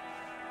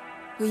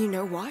 Well, you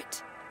know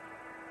what?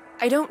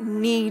 I don't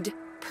need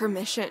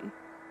permission.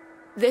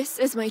 This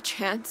is my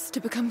chance to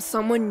become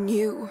someone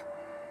new.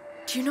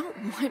 Do you not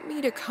want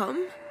me to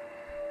come?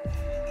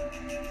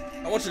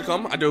 I want you to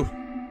come. I do.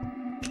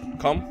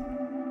 Come.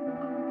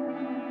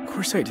 Of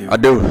course I do. I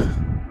do.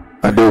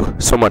 I do.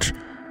 So much.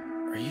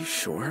 Are you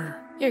sure?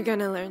 You're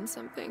gonna learn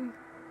something.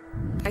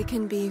 I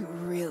can be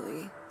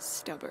really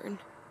stubborn.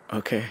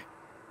 Okay.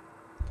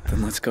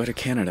 Then let's go to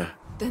Canada.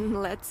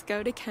 Then let's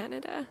go to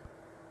Canada.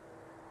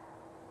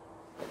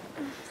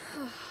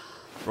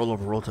 Roll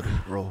over, roll to the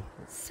roll.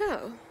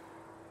 So,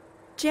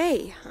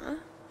 Jay, huh?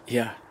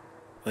 Yeah,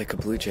 like a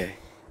blue jay.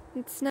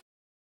 It's not.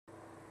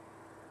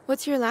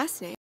 What's your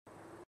last name?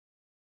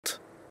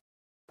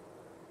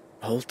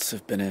 Holtz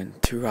have been in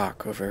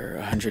Turok over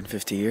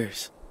 150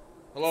 years.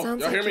 Hello,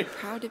 Sounds y'all like hear me? you're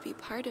proud to be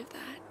part of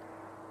that.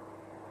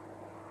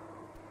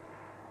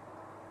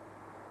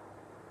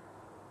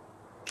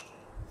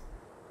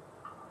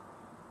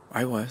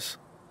 I was.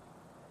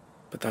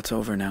 But that's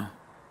over now.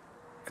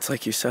 It's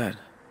like you said.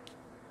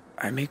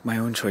 I make my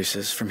own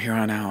choices from here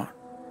on out.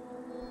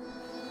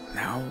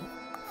 Now,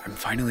 I'm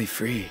finally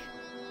free.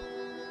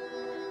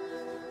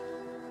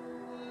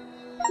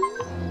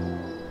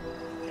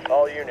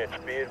 All units,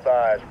 be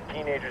advised. The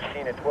teenager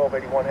seen at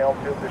 1281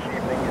 Elmfield this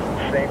evening is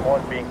the same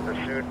one being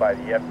pursued by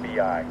the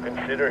FBI.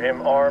 Consider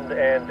him armed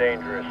and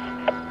dangerous.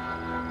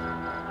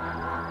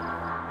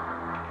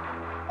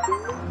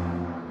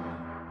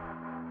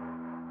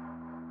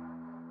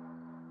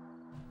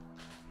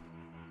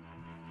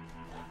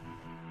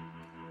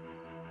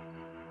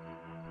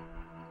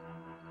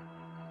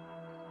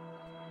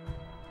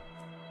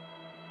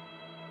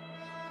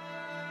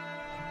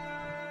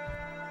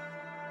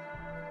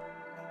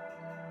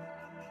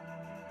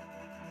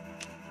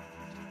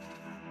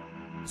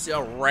 See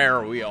how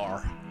rare we are.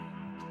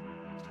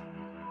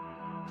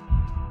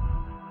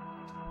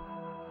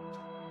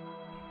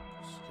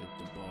 Escape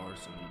the bar,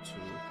 72.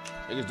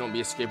 Niggas don't be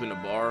escaping the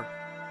bar.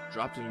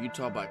 Dropped in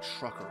Utah by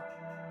trucker.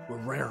 We're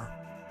rare.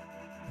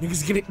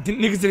 Niggas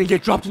didn't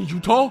get dropped in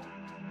Utah?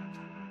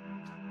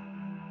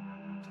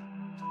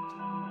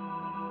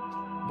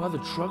 By the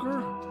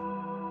trucker?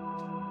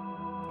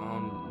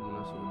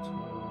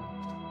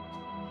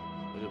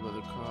 Waited by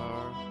the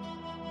car.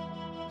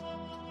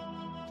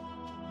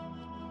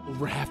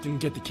 Over half didn't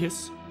get the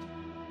kiss.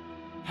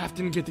 Half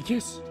didn't get the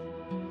kiss.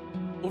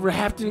 Over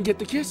half didn't get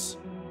the kiss.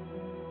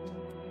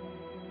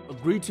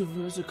 Agreed to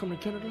visit come to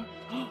Canada.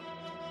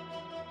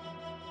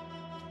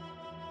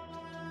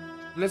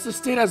 Let's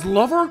stay as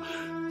lover.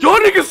 Y'all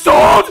niggas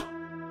sold.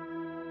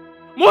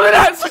 More than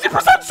that,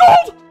 60%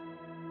 sold.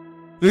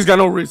 Niggas got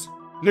no RIZZ.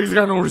 Niggas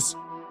got no RIZZ.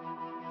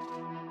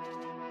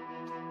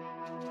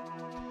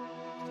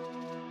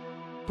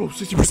 Bro,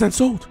 60%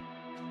 sold.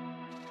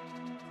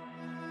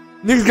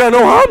 Niggas got no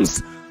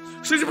hums!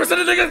 60%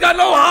 of niggas got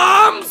no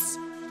hums!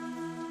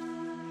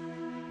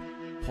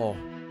 Paul.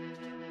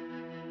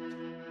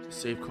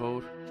 Save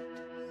code.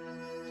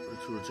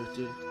 42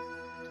 rejected.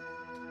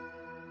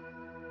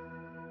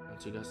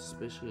 Dante got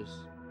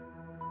suspicious.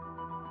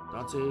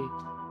 Dante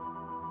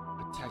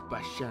attacked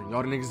by Sharon.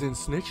 Y'all the niggas didn't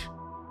snitch?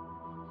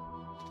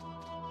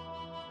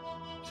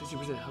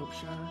 60% help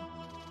Sharon.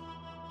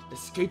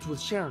 Escaped with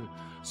Sharon.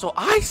 So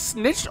I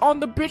snitched on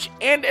the bitch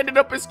and ended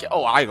up escaping.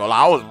 Oh, I ain't gonna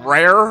lie. I was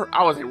rare.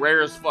 I was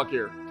rare as fuck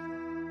here.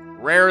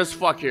 Rare as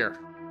fuck here.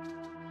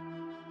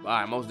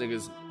 Alright, most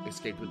niggas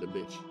escaped with the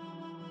bitch.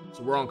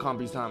 So we're on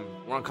compy timing.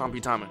 We're on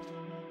compy timing.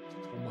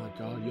 Oh my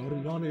god,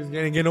 y'all niggas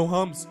didn't get no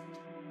hums.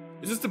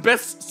 Is this the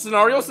best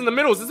scenario? It's in the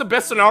middle. Is this the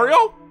best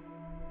scenario?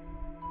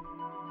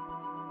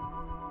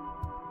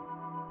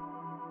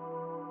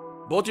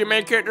 Both your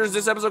main characters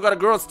this episode got a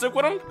girl stick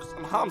with them?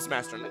 I'm Homs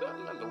Master, nigga.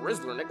 I'm the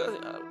Rizzler,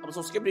 nigga. I'm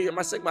so skippy in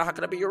my Sigma. How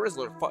could I be your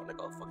Rizzler? Fuck, nigga.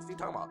 What the fuck is he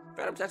talking about?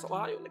 Phantom Tax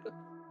Ohio, nigga.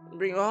 I'm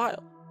bringing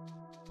Ohio.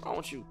 I don't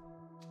want you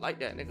like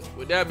that, nigga.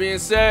 With that being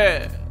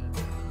said,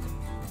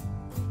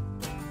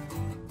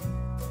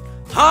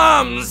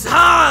 hums.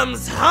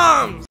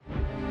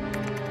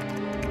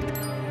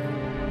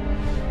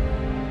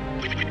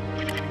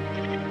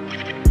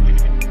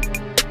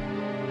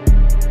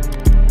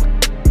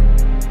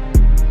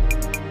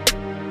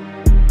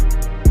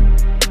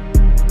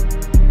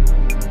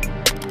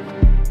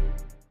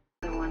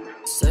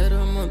 Said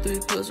I'm on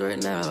 3+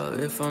 right now,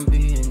 if I'm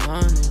being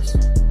honest.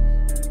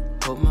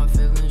 Hope my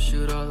feelings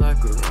shoot out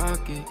like a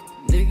rocket.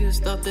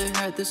 Niggas thought they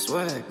had the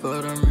swag,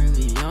 but I'm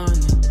really on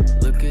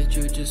it. Look at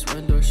you just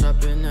window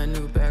shopping that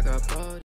new bag I bought.